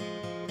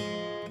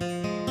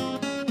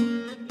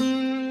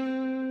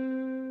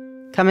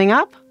 Coming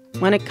up,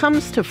 when it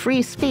comes to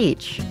free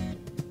speech,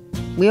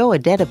 we owe a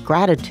debt of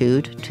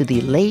gratitude to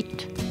the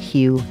late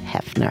Hugh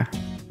Hefner.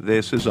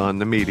 This is On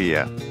the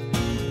Media.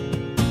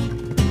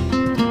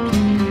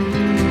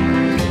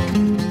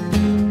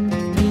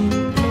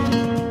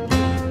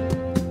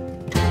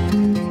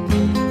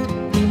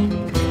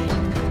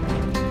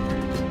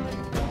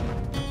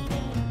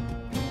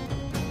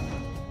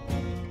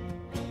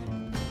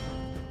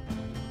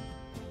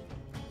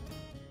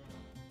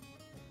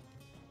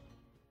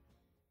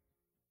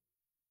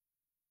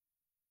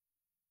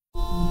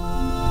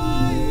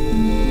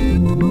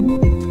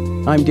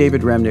 I'm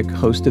David Remnick,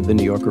 host of the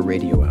New Yorker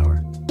Radio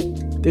Hour.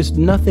 There's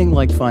nothing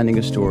like finding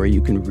a story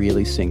you can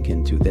really sink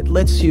into that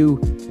lets you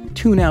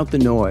tune out the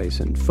noise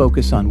and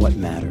focus on what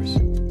matters.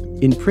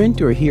 In print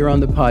or here on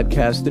the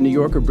podcast, The New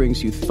Yorker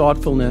brings you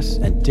thoughtfulness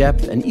and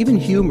depth and even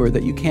humor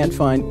that you can't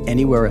find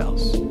anywhere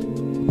else.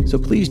 So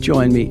please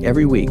join me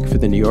every week for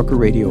the New Yorker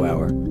Radio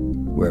Hour,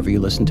 wherever you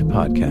listen to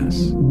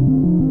podcasts.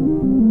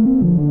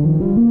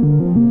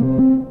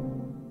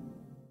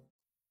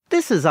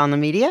 This is On the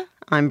Media.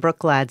 I'm Brooke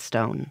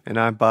Gladstone. And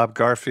I'm Bob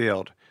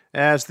Garfield.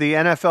 As the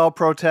NFL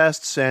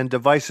protests and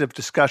divisive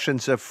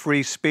discussions of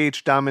free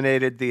speech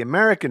dominated the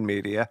American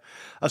media,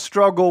 a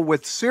struggle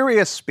with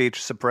serious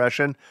speech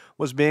suppression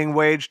was being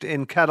waged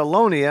in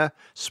Catalonia,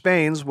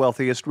 Spain's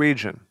wealthiest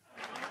region.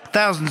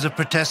 Thousands of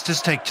protesters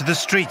take to the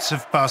streets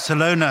of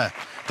Barcelona.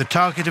 The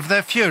target of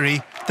their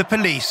fury, the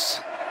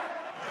police.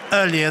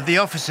 Earlier, the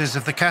offices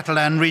of the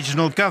Catalan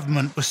regional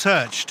government were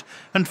searched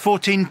and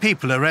 14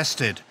 people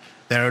arrested.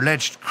 Their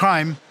alleged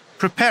crime,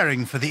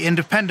 preparing for the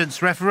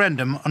independence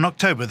referendum on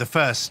October the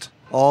 1st.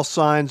 All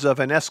signs of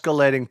an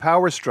escalating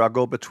power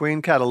struggle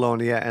between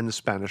Catalonia and the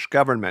Spanish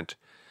government.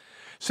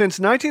 Since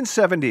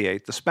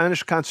 1978, the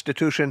Spanish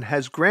Constitution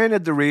has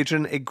granted the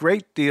region a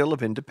great deal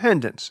of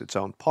independence, its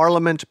own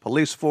parliament,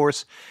 police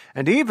force,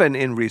 and even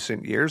in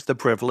recent years, the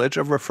privilege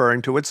of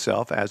referring to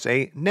itself as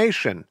a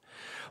nation.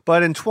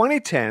 But in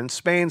 2010,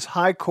 Spain's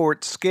High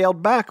Court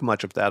scaled back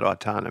much of that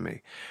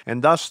autonomy,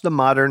 and thus the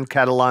modern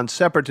Catalan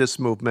separatist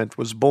movement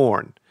was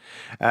born.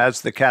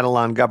 As the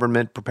Catalan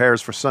government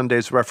prepares for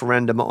Sunday's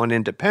referendum on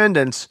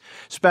independence,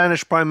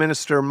 Spanish Prime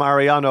Minister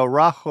Mariano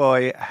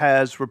Rajoy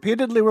has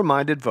repeatedly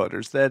reminded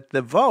voters that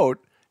the vote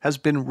has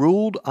been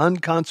ruled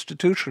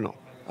unconstitutional.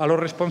 To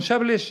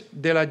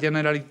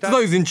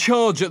those in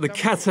charge at the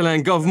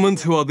Catalan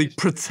government who are the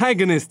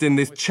protagonist in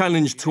this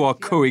challenge to our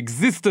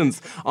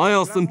coexistence, I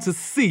ask them to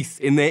cease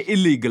in their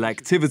illegal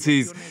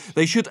activities.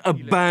 They should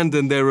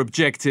abandon their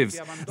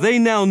objectives. They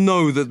now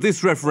know that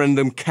this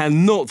referendum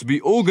cannot be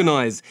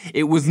organised.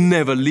 It was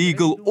never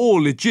legal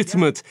or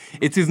legitimate.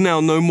 It is now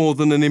no more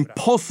than an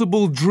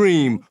impossible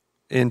dream.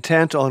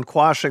 Intent on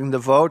quashing the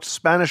vote,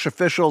 Spanish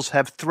officials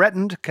have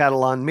threatened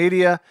Catalan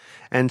media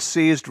and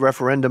seized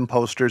referendum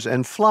posters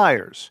and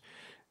flyers.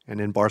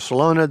 And in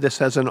Barcelona, this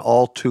has an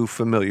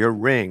all-too-familiar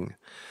ring.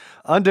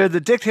 Under the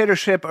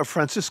dictatorship of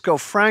Francisco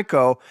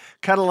Franco,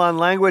 Catalan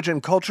language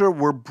and culture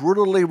were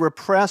brutally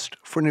repressed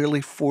for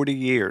nearly 40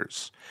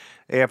 years.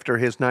 After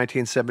his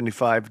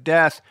 1975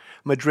 death,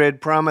 Madrid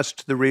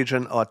promised the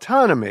region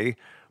autonomy,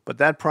 but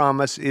that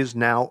promise is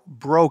now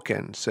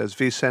broken, says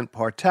Vicent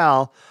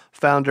Partal,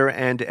 founder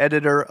and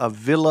editor of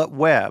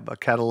VilaWeb, a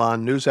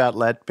Catalan news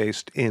outlet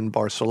based in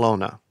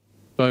Barcelona.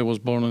 I was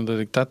born in the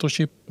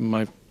dictatorship.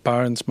 My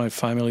parents, my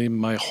family,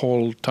 my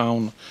whole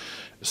town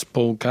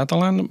spoke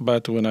Catalan,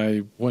 but when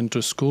I went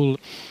to school,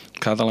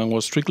 Catalan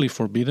was strictly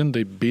forbidden.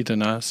 They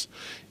beaten us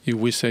if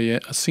we say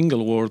a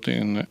single word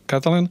in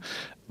Catalan.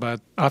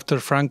 But after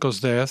Franco's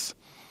death,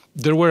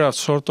 there were a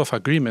sort of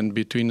agreement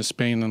between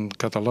Spain and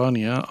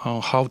Catalonia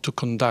on how to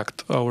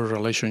conduct our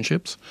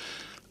relationships.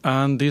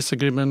 And this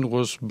agreement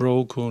was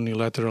broken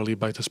unilaterally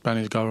by the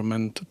Spanish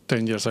government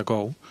 10 years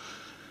ago.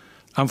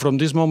 And from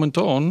this moment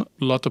on,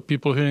 a lot of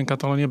people here in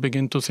Catalonia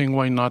begin to think,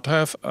 why not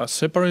have a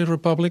separate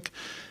republic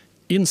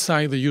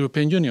inside the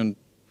European Union?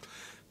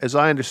 As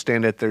I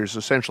understand it, there's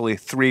essentially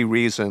three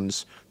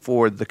reasons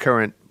for the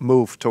current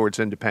move towards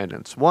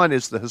independence. One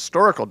is the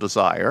historical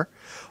desire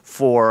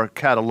for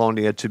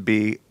Catalonia to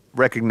be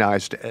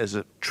recognized as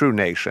a true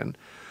nation.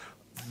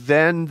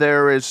 Then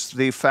there is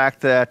the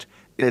fact that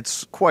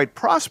it's quite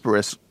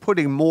prosperous,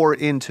 putting more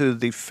into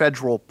the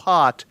federal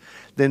pot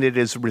than it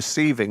is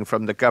receiving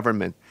from the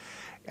government.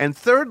 And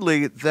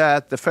thirdly,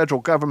 that the federal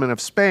government of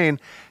Spain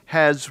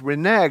has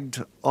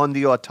reneged on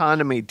the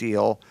autonomy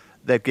deal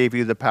that gave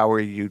you the power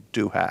you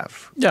do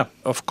have. Yeah,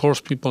 of course,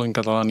 people in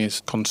Catalonia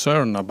is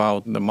concerned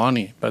about the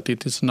money, but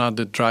it is not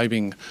the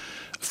driving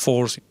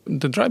force.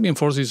 The driving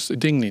force is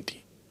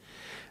dignity.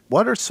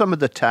 What are some of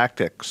the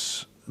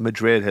tactics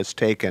Madrid has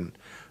taken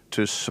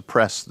to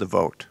suppress the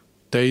vote?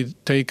 They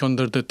take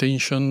under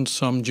detention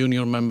some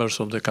junior members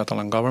of the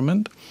Catalan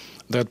government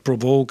that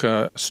provoke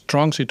a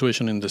strong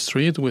situation in the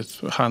street with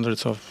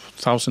hundreds of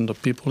thousands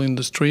of people in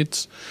the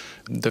streets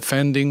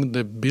defending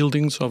the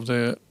buildings of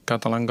the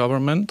Catalan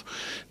government.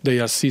 They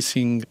are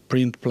seizing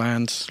print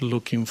plants,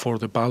 looking for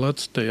the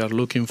ballots. They are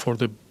looking for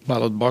the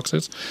ballot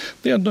boxes.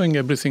 They are doing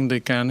everything they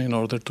can in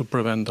order to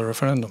prevent the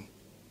referendum.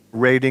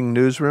 Raiding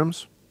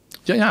newsrooms?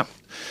 Yeah.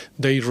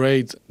 They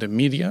raid the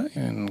media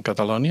in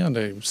Catalonia.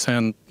 They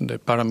send the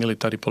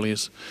paramilitary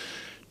police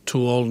to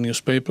all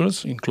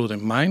newspapers,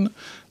 including mine,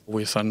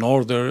 with an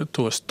order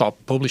to stop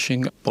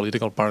publishing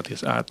political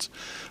parties' ads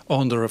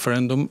on the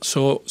referendum.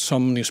 So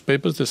some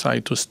newspapers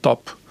decide to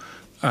stop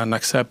and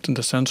accept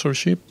the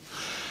censorship.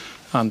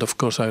 And of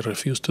course, I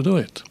refuse to do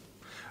it.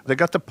 They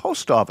got the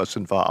post office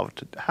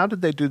involved. How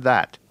did they do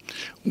that?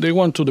 They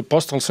went to the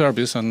postal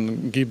service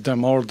and give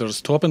them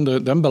orders to open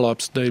the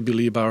envelopes they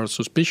believe are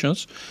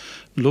suspicious,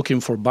 looking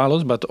for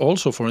ballots, but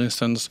also, for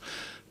instance,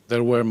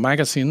 there were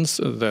magazines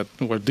that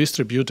were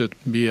distributed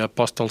via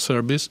postal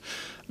service,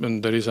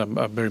 and there is a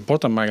very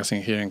important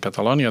magazine here in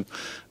Catalonia.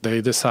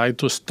 They decide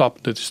to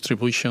stop the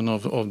distribution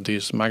of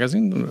this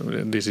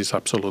magazine. This is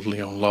absolutely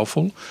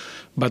unlawful,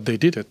 but they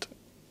did it.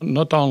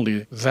 Not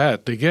only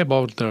that, they gave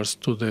orders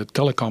to the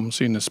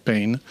telecoms in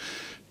Spain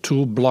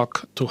to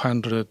block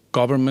 200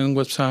 government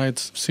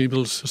websites,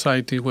 civil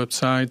society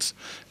websites.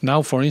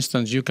 Now, for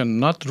instance, you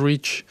cannot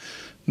reach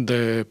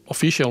the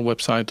official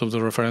website of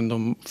the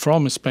referendum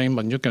from Spain,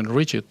 but you can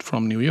reach it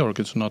from New York.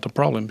 It's not a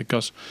problem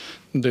because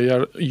they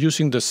are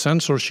using the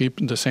censorship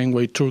the same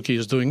way Turkey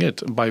is doing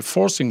it, by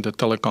forcing the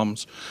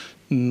telecoms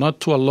not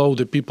to allow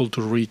the people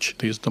to reach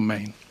this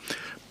domain.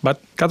 But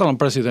Catalan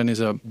president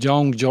is a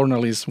young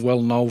journalist,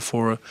 well known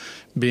for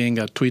being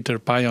a Twitter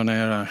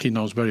pioneer, and he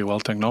knows very well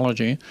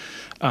technology.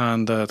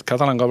 And the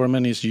Catalan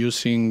government is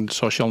using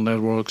social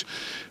networks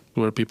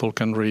where people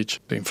can reach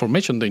the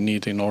information they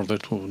need in order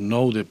to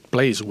know the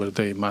place where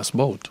they must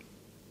vote.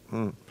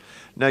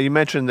 Now, you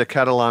mentioned the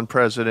Catalan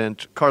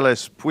president,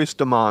 Carles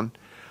Puigdemont.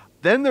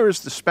 Then there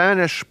is the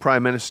Spanish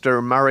Prime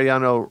Minister,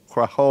 Mariano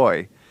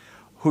Rajoy,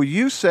 who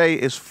you say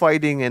is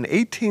fighting an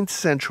 18th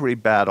century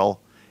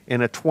battle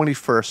in a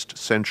 21st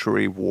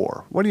century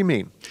war. What do you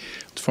mean?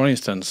 For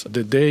instance,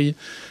 the day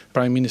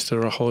Prime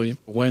Minister Rajoy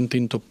went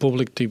into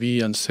public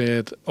TV and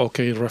said,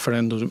 okay,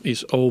 referendum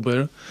is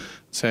over,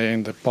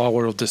 saying the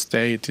power of the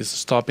state is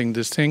stopping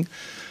this thing,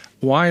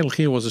 while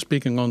he was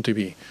speaking on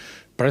TV,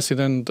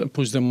 President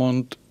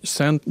Puigdemont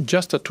sent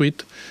just a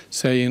tweet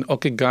saying,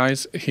 okay,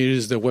 guys, here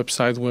is the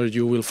website where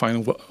you will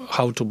find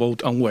how to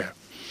vote and where.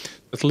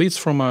 At least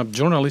from a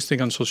journalistic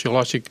and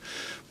sociologic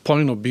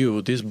point of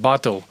view, this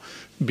battle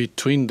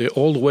between the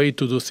old way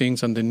to do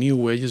things and the new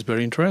way is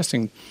very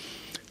interesting.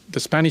 The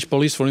Spanish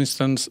police, for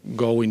instance,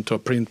 go into a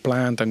print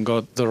plant and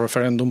got the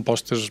referendum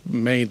posters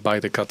made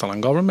by the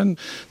Catalan government.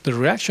 The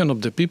reaction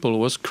of the people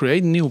was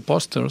create new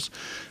posters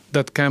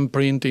that can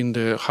print in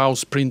the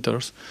house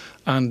printers,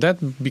 and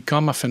that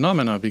become a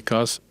phenomenon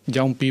because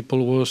young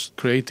people was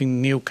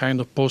creating new kind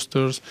of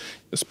posters.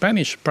 The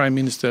Spanish Prime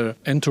Minister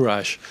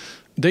entourage,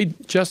 they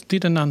just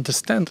didn't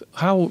understand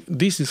how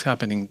this is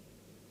happening.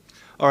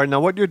 All right,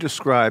 now what you're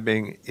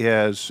describing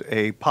is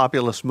a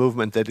populist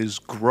movement that is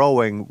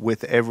growing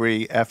with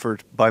every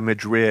effort by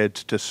Madrid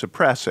to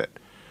suppress it.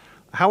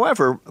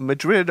 However,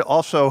 Madrid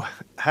also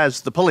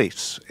has the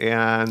police,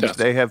 and Yes.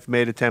 they have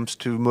made attempts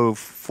to move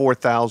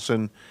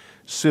 4,000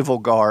 civil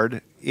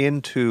guard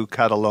into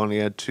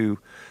Catalonia to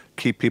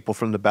keep people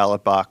from the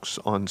ballot box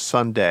on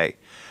Sunday.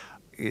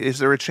 Is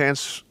there a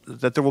chance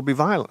that there will be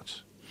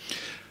violence?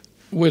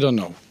 We don't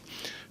know.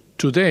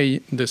 Today,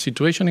 the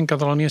situation in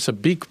Catalonia is a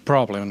big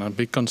problem and a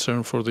big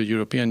concern for the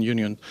European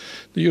Union.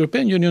 The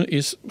European Union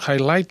is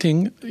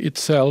highlighting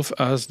itself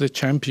as the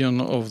champion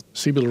of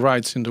civil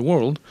rights in the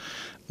world.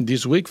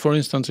 This week, for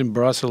instance, in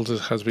Brussels, there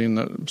has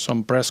been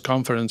some press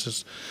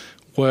conferences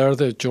where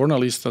the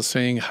journalists are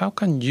saying, how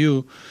can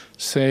you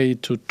say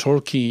to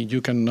Turkey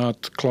you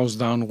cannot close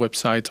down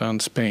websites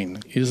and Spain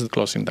is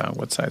closing down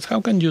websites?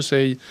 How can you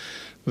say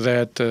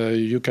that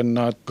you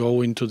cannot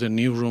go into the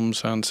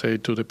newsrooms and say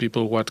to the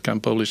people what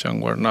can publish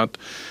and what not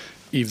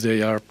if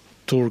they are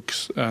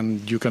Turks,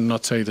 and you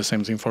cannot say the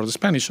same thing for the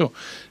Spanish. So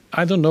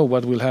I don't know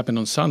what will happen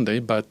on Sunday,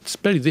 but it's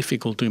very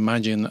difficult to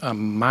imagine a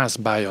mass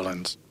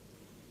violence.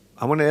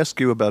 I want to ask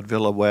you about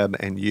Vilaweb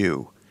and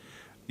you.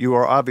 You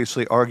are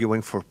obviously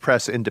arguing for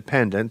press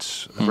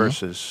independence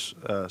versus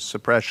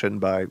suppression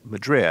by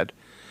Madrid,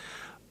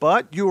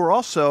 but you are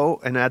also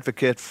an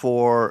advocate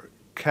for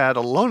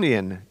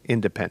Catalonian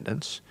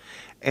independence,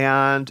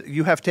 and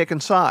you have taken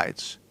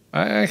sides.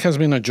 I have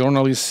been a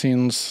journalist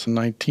since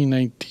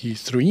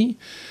 1983.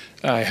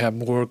 I have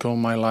worked all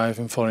my life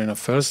in foreign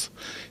affairs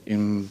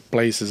in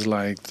places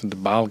like the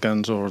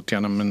Balkans or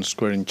Tiananmen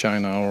Square in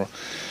China or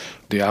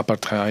the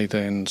apartheid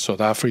in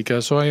South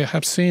Africa. So I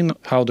have seen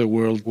how the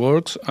world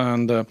works.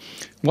 And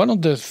one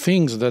of the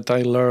things that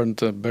I learned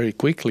very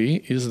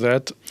quickly is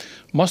that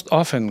most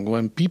often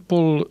when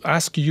people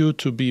ask you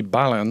to be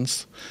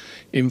balanced,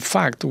 in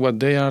fact, what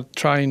they are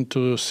trying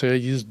to say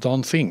is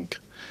don't think.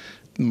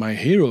 My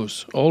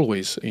heroes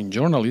always in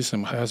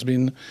journalism has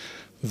been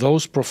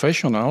those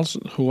professionals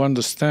who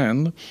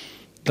understand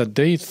that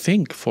they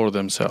think for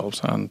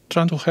themselves and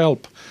trying to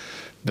help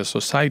the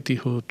society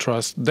who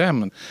trusts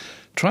them,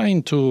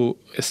 trying to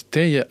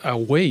stay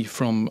away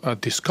from a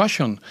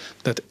discussion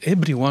that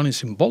everyone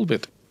is involved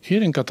with.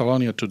 Here in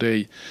Catalonia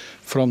today,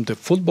 from the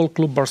Football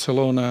Club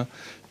Barcelona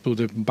to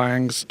the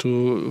banks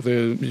to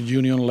the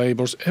union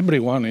labors,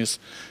 everyone is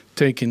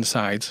taking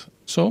sides.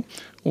 So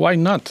why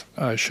not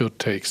I should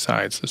take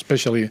sides,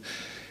 especially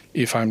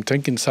if I'm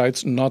taking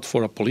sides not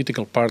for a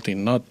political party,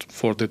 not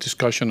for the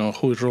discussion of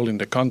who is ruling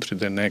the country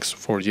the next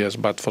 4 years,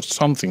 but for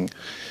something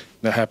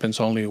that happens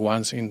only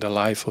once in the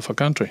life of a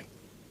country.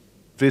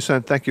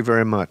 Vicent, thank you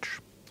very much.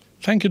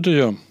 Thank you to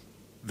you.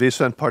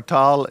 Vicent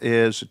Portal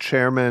is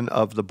chairman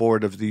of the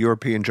board of the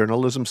European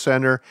Journalism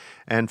Center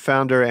and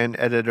founder and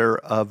editor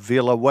of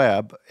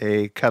Vilaweb,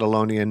 a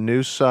Catalonian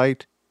news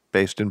site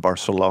based in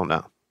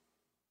Barcelona.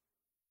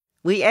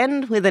 We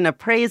end with an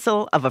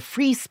appraisal of a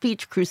free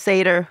speech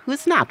crusader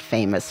who's not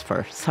famous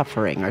for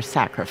suffering or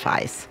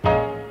sacrifice.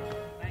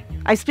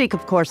 I speak,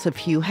 of course, of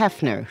Hugh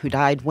Hefner, who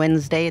died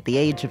Wednesday at the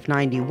age of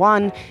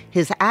 91,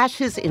 his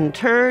ashes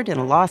interred in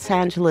a Los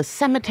Angeles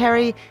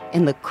cemetery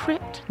in the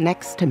crypt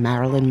next to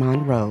Marilyn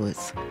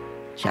Monroe's,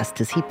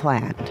 just as he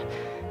planned.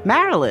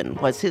 Marilyn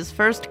was his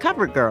first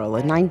cover girl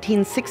in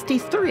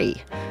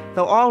 1963,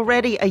 though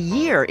already a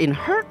year in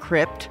her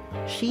crypt,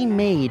 she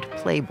made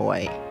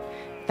Playboy.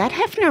 That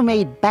Hefner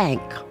made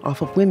bank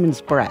off of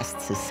women's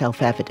breasts is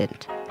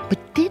self-evident.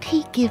 But did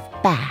he give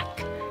back?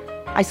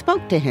 I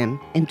spoke to him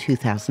in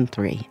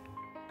 2003.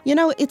 You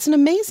know, it's an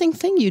amazing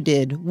thing you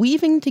did,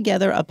 weaving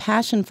together a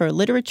passion for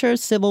literature,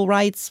 civil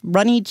rights,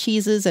 runny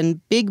cheeses, and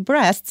big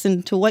breasts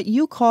into what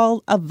you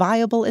call a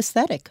viable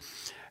aesthetic.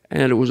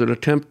 And it was an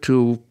attempt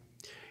to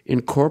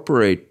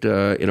incorporate,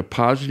 in a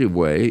positive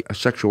way, a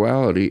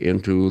sexuality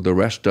into the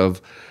rest of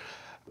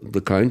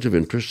the kinds of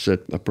interests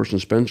that a person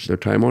spends their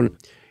time on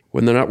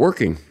when they're not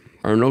working.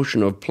 Our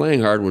notion of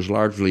playing hard was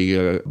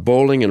largely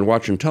bowling and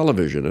watching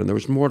television, and there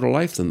was more to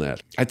life than that.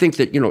 I think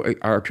that,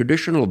 our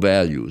traditional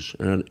values,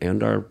 and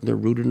they're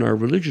rooted in our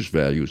religious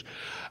values,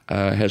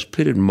 has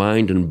pitted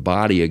mind and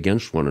body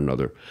against one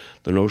another.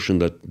 The notion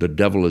that the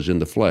devil is in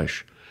the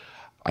flesh.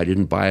 I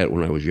didn't buy it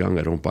when I was young.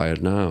 I don't buy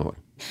it now.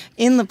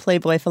 In the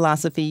Playboy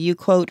philosophy, you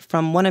quote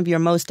from one of your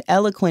most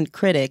eloquent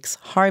critics,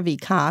 Harvey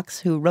Cox,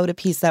 who wrote a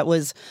piece that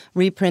was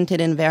reprinted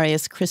in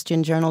various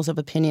Christian journals of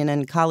opinion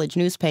and college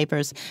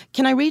newspapers.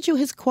 Can I read you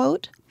his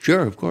quote?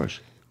 Sure, of course.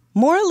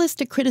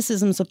 Moralistic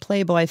criticisms of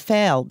Playboy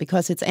fail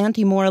because its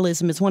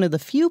anti-moralism is one of the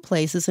few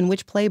places in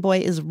which Playboy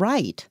is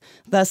right.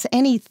 Thus,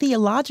 any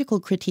theological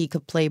critique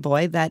of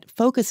Playboy that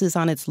focuses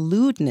on its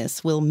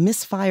lewdness will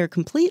misfire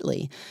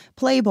completely.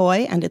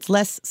 Playboy and its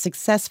less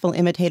successful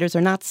imitators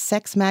are not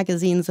sex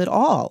magazines at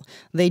all.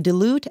 They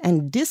dilute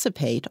and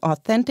dissipate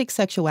authentic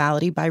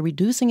sexuality by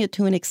reducing it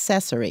to an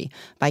accessory,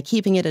 by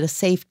keeping it at a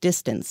safe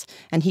distance.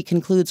 And he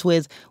concludes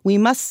with, "We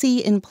must see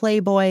in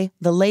Playboy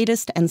the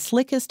latest and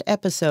slickest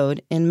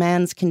episode in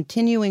man's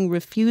continuing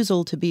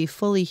refusal to be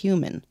fully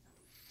human."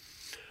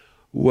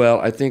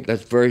 Well, I think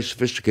that's very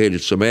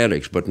sophisticated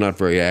semantics, but not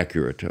very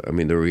accurate. I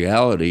mean, the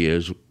reality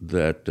is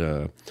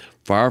that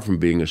far from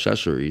being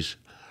accessories,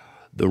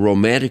 the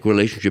romantic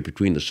relationship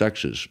between the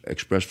sexes,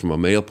 expressed from a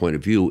male point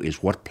of view,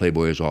 is what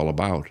Playboy is all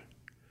about.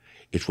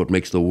 It's what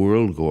makes the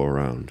world go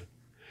around.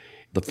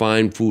 The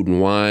fine food and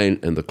wine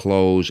and the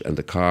clothes and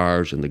the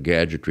cars and the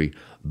gadgetry,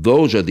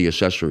 those are the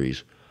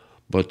accessories.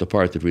 But the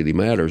part that really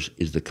matters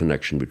is the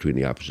connection between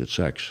the opposite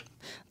sex.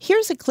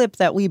 Here's a clip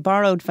that we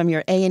borrowed from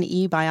your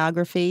A&E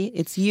biography.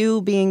 It's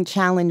you being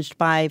challenged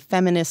by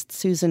feminist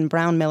Susan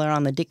Brownmiller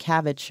on the Dick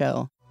Cavett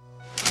show.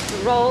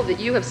 The role that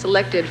you have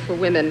selected for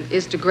women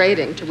is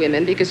degrading to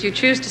women because you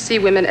choose to see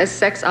women as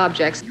sex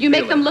objects. You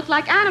make them look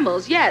like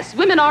animals, yes.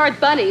 Women aren't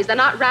bunnies, they're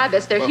not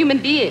rabbits, they're human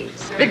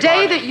beings. The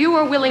day that you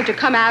are willing to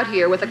come out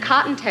here with a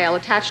cottontail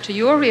attached to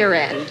your rear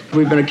end.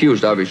 We've been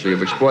accused, obviously,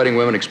 of exploiting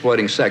women,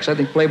 exploiting sex. I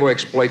think Playboy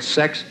exploits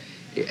sex.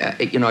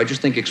 I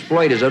just think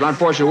exploit is an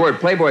unfortunate word.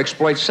 Playboy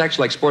exploits sex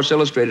like Sports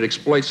Illustrated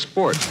exploits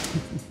sport.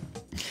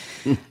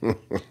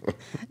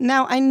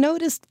 Now, I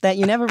noticed that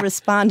you never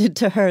responded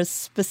to her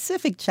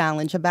specific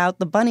challenge about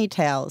the bunny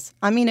tails.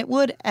 I mean, it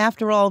would,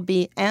 after all,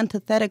 be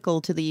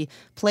antithetical to the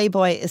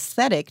Playboy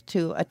aesthetic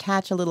to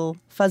attach a little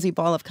fuzzy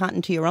ball of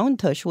cotton to your own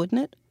tush,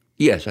 wouldn't it?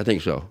 Yes, I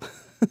think so.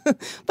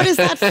 But is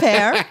that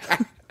fair?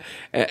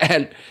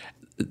 And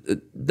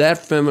that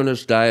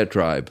feminist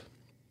diatribe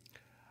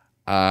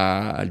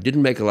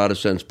didn't make a lot of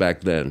sense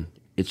back then.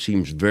 It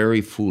seems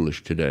very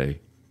foolish today.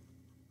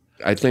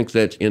 I think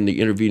that in the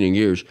intervening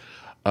years,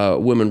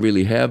 women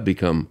really have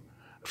become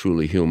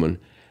truly human.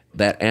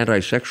 That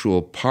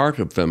anti-sexual part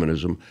of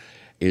feminism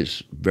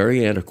is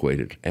very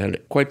antiquated and,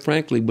 quite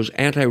frankly, was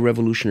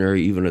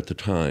anti-revolutionary even at the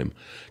time.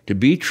 To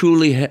be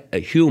truly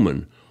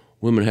human,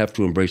 women have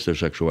to embrace their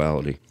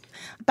sexuality.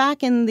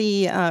 Back in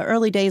the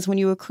early days when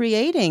you were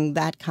creating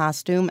that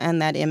costume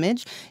and that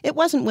image, it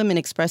wasn't women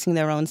expressing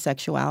their own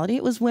sexuality.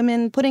 It was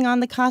women putting on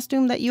the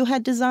costume that you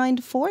had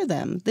designed for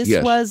them.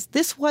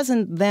 This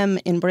wasn't them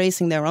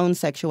embracing their own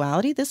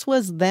sexuality. This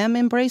was them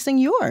embracing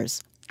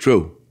yours.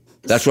 True.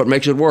 That's what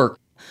makes it work.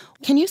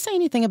 Can you say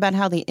anything about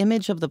how the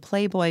image of the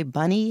Playboy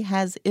bunny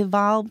has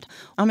evolved?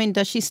 I mean,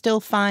 does she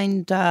still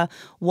find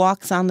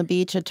walks on the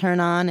beach a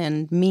turn on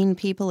and mean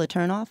people a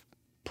turn off?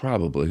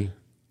 Probably.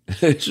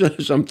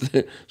 Some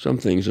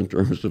things in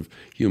terms of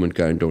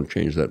humankind don't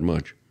change that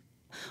much.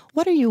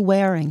 What are you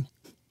wearing?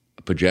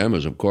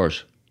 Pajamas, of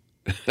course.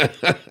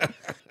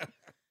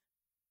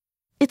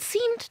 It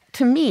seemed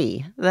to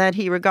me that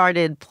he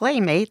regarded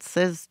playmates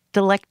as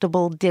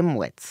delectable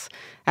dimwits.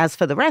 As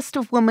for the rest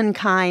of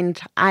womankind,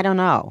 I don't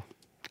know.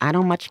 I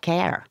don't much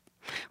care.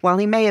 While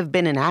he may have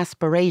been an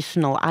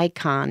aspirational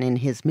icon in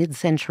his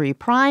mid-century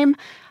prime,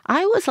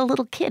 I was a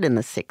little kid in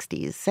the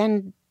 60s,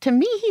 and to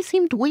me he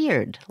seemed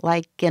weird,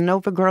 like an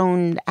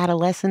overgrown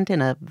adolescent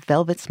in a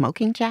velvet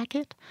smoking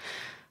jacket.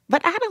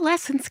 But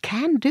adolescents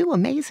can do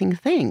amazing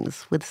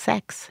things with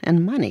sex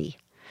and money.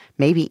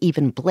 Maybe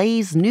even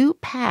blaze new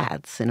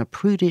paths in a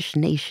prudish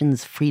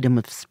nation's freedom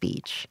of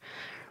speech.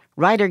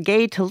 Writer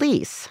Gay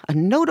Talese, a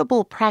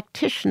notable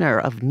practitioner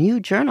of new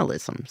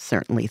journalism,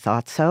 certainly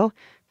thought so.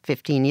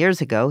 15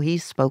 years ago, he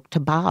spoke to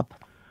Bob.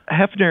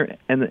 Hefner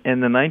in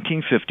the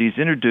 1950s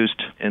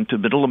introduced into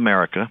Middle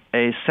America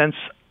a sense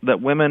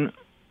that women,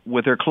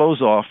 with their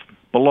clothes off,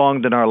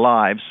 belonged in our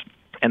lives,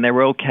 and they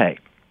were okay.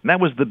 And that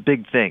was the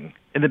big thing,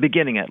 in the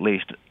beginning at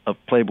least, of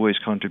Playboy's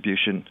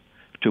contribution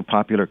to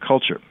popular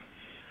culture.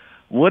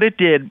 What it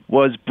did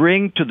was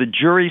bring to the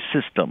jury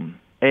system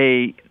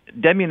a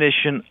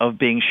diminution of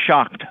being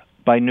shocked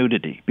by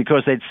nudity,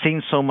 because they'd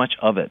seen so much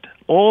of it.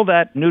 All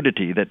that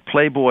nudity that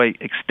Playboy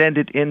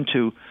extended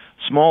into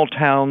small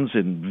towns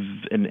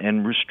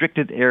and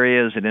restricted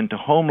areas and into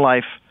home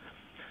life,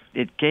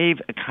 it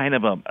gave a kind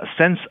of a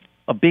sense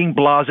of being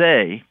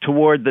blasé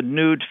toward the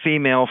nude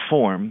female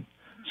form,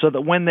 so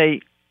that when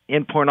they,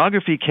 in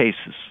pornography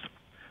cases,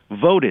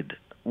 voted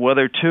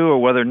whether to or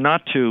whether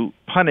not to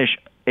punish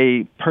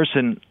a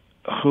person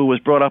who was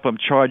brought up on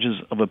charges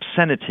of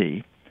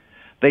obscenity,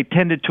 they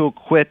tended to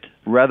acquit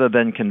rather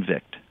than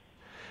convict.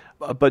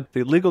 But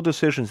the legal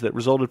decisions that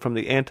resulted from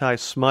the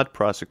anti-smut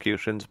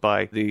prosecutions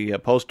by the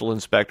postal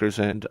inspectors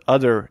and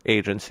other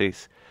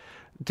agencies,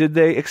 did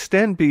they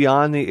extend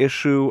beyond the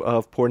issue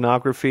of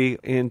pornography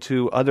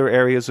into other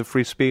areas of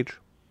free speech?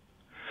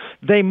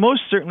 They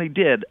most certainly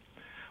did.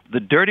 The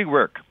dirty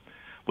work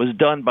was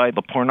done by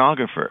the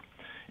pornographer.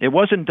 It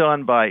wasn't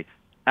done by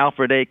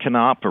Alfred A.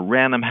 Knopf or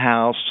Random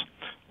House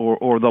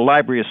or the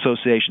Library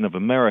Association of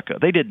America.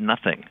 They did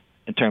nothing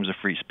in terms of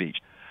free speech.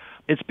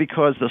 It's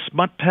because the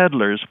smut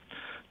peddlers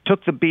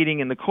took the beating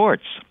in the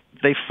courts.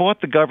 They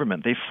fought the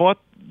government. They fought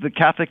the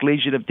Catholic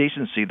Legion of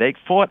Decency. They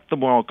fought the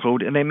Moral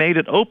Code, and they made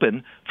it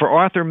open for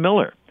Arthur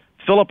Miller,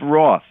 Philip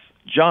Roth,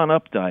 John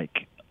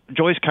Updike,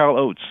 Joyce Carol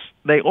Oates.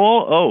 They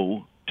all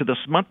owe to the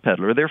smut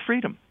peddler their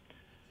freedom.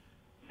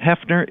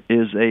 Hefner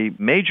is a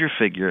major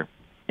figure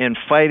in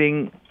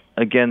fighting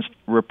against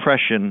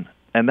repression,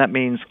 and that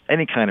means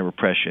any kind of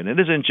repression. It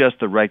isn't just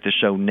the right to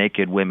show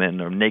naked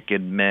women or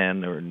naked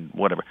men or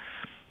whatever.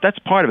 That's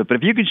part of it. But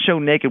if you can show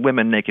naked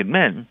women, naked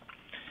men,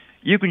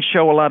 you can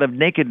show a lot of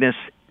nakedness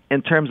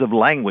in terms of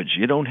language.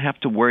 You don't have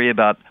to worry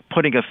about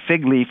putting a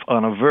fig leaf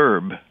on a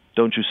verb,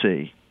 don't you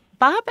see?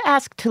 Bob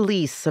asked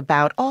Talese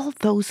about all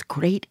those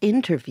great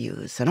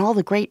interviews and all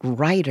the great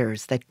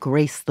writers that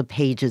graced the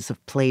pages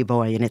of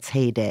Playboy in its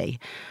heyday.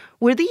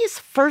 Were these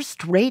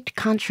first-rate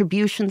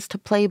contributions to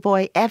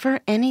Playboy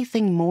ever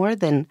anything more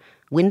than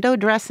window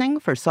dressing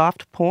for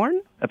soft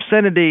porn?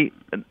 Obscenity,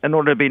 in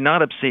order to be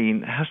not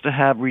obscene, has to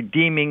have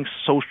redeeming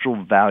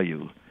social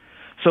value.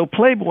 So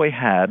Playboy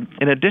had,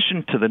 in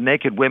addition to the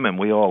naked women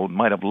we all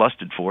might have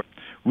lusted for,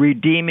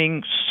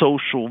 redeeming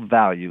social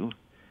value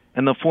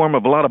in the form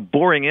of a lot of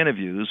boring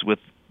interviews with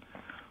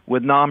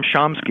Noam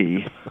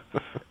Chomsky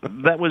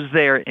that was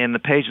there in the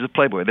pages of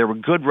Playboy. There were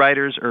good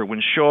writers,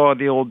 Irwin Shaw in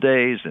the old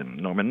days, and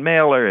Norman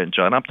Mailer, and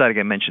John Updike,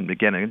 I mentioned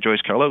beginning, and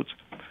Joyce Carol Oates.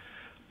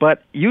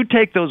 But you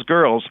take those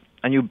girls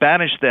and you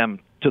banish them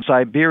to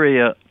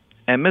Siberia,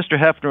 and Mr.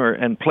 Hefner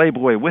and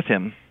Playboy with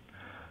him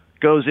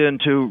goes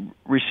into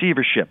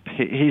receivership.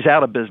 He's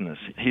out of business.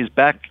 He's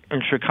back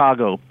in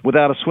Chicago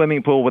without a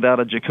swimming pool, without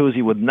a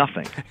jacuzzi, with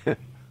nothing. Let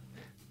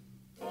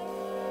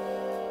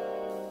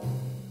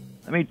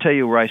me tell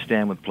you where I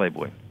stand with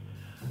Playboy.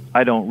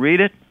 I don't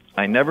read it.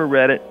 I never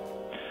read it.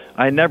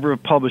 I never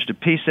have published a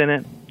piece in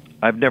it.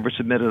 I've never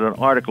submitted an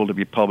article to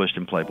be published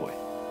in Playboy.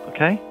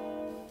 Okay?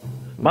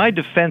 My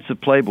defense of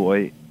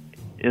Playboy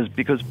is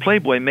because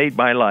Playboy made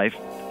my life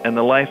and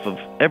the life of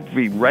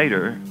every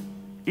writer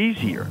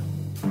easier.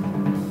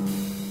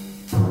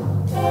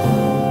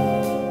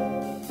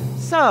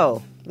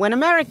 So, when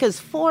America's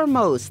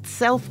foremost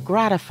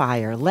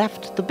self-gratifier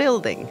left the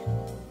building,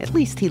 at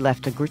least he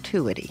left a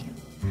gratuity.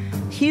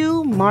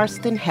 Hugh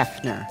Marston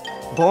Hefner,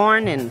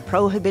 born in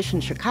Prohibition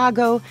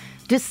Chicago,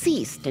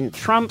 deceased in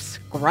Trump's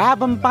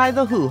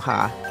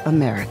grab-em-by-the-hoo-ha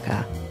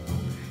America.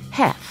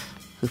 Hef,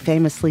 who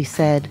famously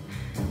said,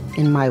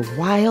 "In my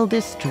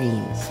wildest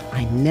dreams,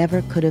 I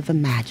never could have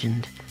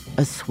imagined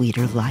a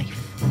sweeter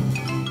life."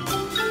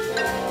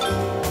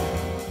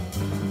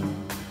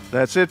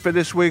 That's it for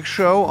this week's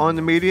show. On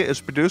the Media is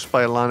produced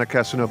by Ilana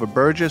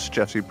Casanova-Burgess,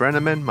 Jesse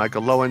Brenneman,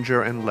 Michael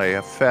Lowinger, and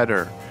Leah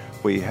Feder.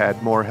 We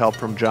had more help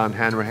from John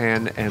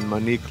Hanrahan and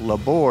Monique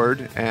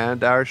Laborde,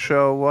 and our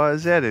show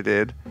was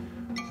edited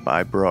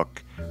by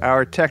Brooke.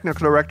 Our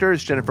technical director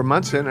is Jennifer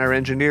Munson. Our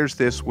engineers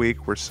this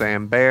week were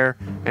Sam Baer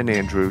and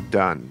Andrew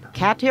Dunn.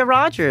 Katya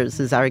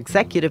Rogers is our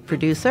executive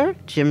producer.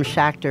 Jim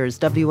Schachter is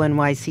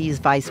WNYC's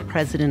vice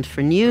president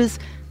for news.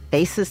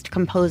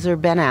 Bassist-composer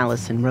Ben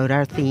Allison wrote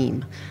our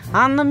theme.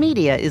 On the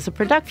Media is a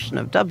production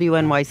of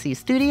WNYC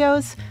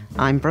Studios.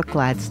 I'm Brooke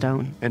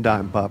Gladstone. And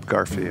I'm Bob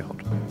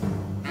Garfield.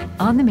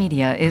 On the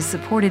Media is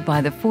supported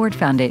by the Ford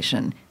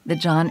Foundation, the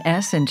John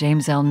S. and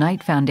James L.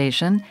 Knight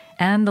Foundation,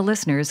 and the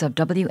listeners of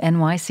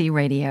WNYC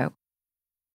Radio.